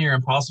damn near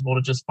impossible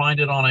to just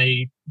find it on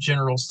a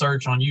general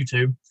search on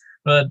YouTube.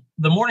 But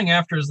The Morning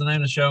After is the name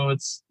of the show.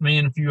 It's me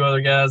and a few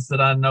other guys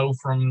that I know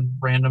from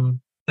random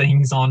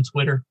things on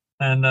Twitter.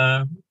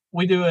 And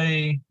we do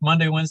a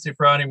Monday, Wednesday,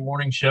 Friday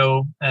morning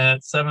show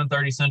at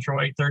 7:30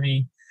 Central,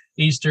 8:30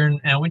 Eastern,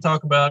 and we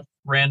talk about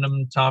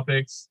random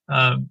topics.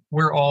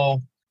 We're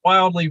all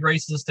wildly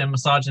racist and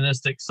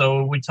misogynistic,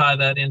 so we tie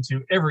that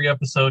into every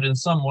episode in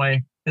some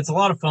way. It's a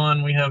lot of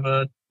fun. We have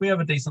a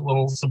decent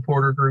little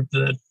supporter group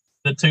that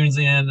tunes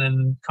in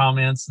and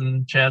comments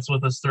and chats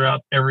with us throughout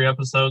every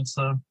episode.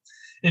 So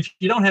if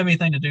you don't have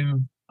anything to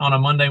do on a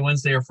Monday,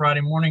 Wednesday, or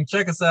Friday morning,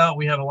 check us out.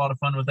 We have a lot of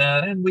fun with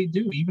that, and we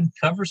do even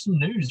cover some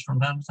news from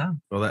time to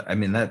time. Well,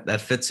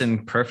 that fits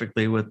in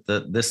perfectly with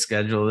this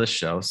schedule of this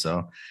show.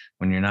 So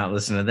when you're not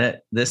listening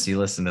to this, you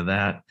listen to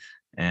that.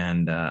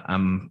 And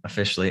I'm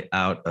officially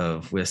out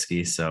of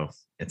whiskey, so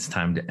it's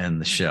time to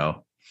end the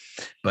show.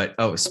 But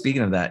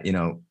speaking of that,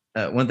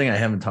 one thing I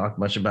haven't talked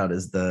much about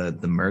is the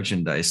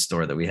merchandise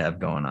store that we have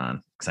going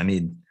on. Because I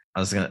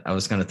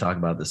was gonna talk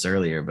about this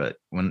earlier, but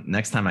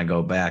next time I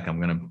go back,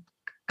 I'm gonna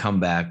come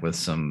back with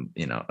some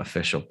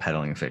official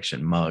Peddling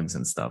Fiction mugs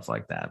and stuff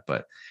like that.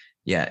 But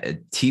yeah,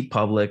 at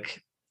TeePublic,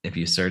 if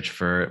you search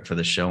for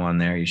the show on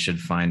there, you should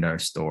find our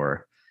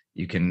store.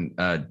 You can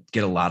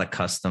get a lot of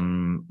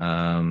custom,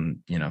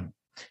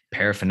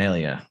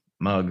 paraphernalia,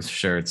 mugs,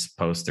 shirts,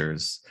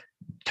 posters,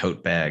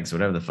 tote bags,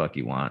 whatever the fuck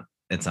you want.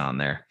 It's on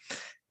there.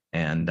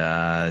 And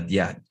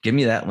yeah, give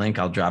me that link.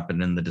 I'll drop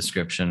it in the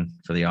description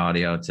for the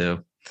audio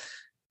too.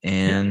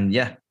 And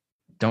yeah,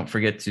 don't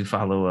forget to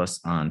follow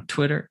us on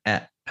Twitter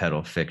at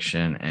Peddle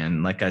Fiction.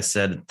 And like I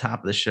said at the top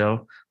of the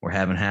show, we're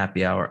having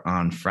happy hour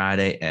on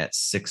Friday at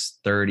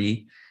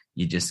 6:30.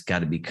 You just got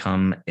to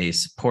become a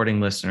supporting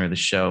listener of the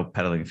show,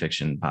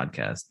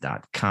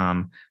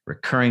 peddlingfictionpodcast.com.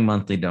 Recurring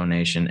monthly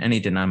donation,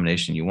 any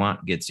denomination you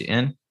want gets you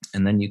in.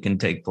 And then you can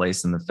take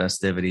place in the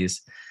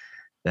festivities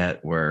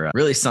that were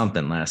really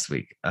something last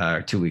week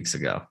or 2 weeks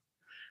ago.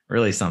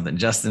 Really something.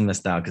 Justin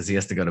missed out because he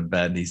has to go to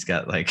bed. He's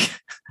got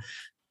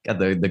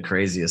the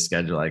craziest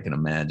schedule I can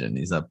imagine.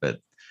 He's up at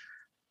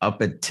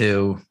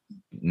 2,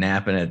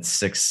 napping at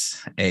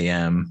 6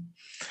 a.m.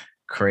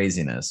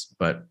 Craziness.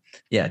 But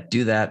yeah,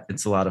 do that.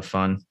 It's a lot of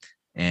fun.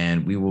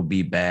 And we will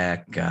be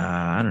back,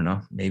 I don't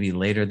know, maybe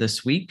later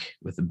this week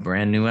with a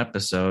brand new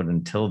episode.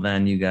 Until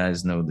then, you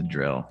guys know the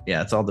drill.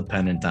 Yeah, it's all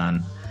dependent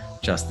on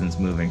Justin's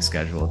moving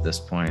schedule at this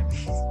point.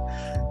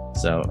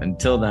 So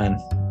until then,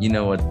 you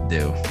know what to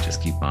do.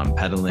 Just keep on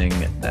peddling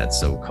that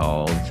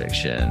so-called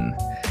fiction.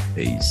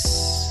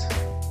 Peace.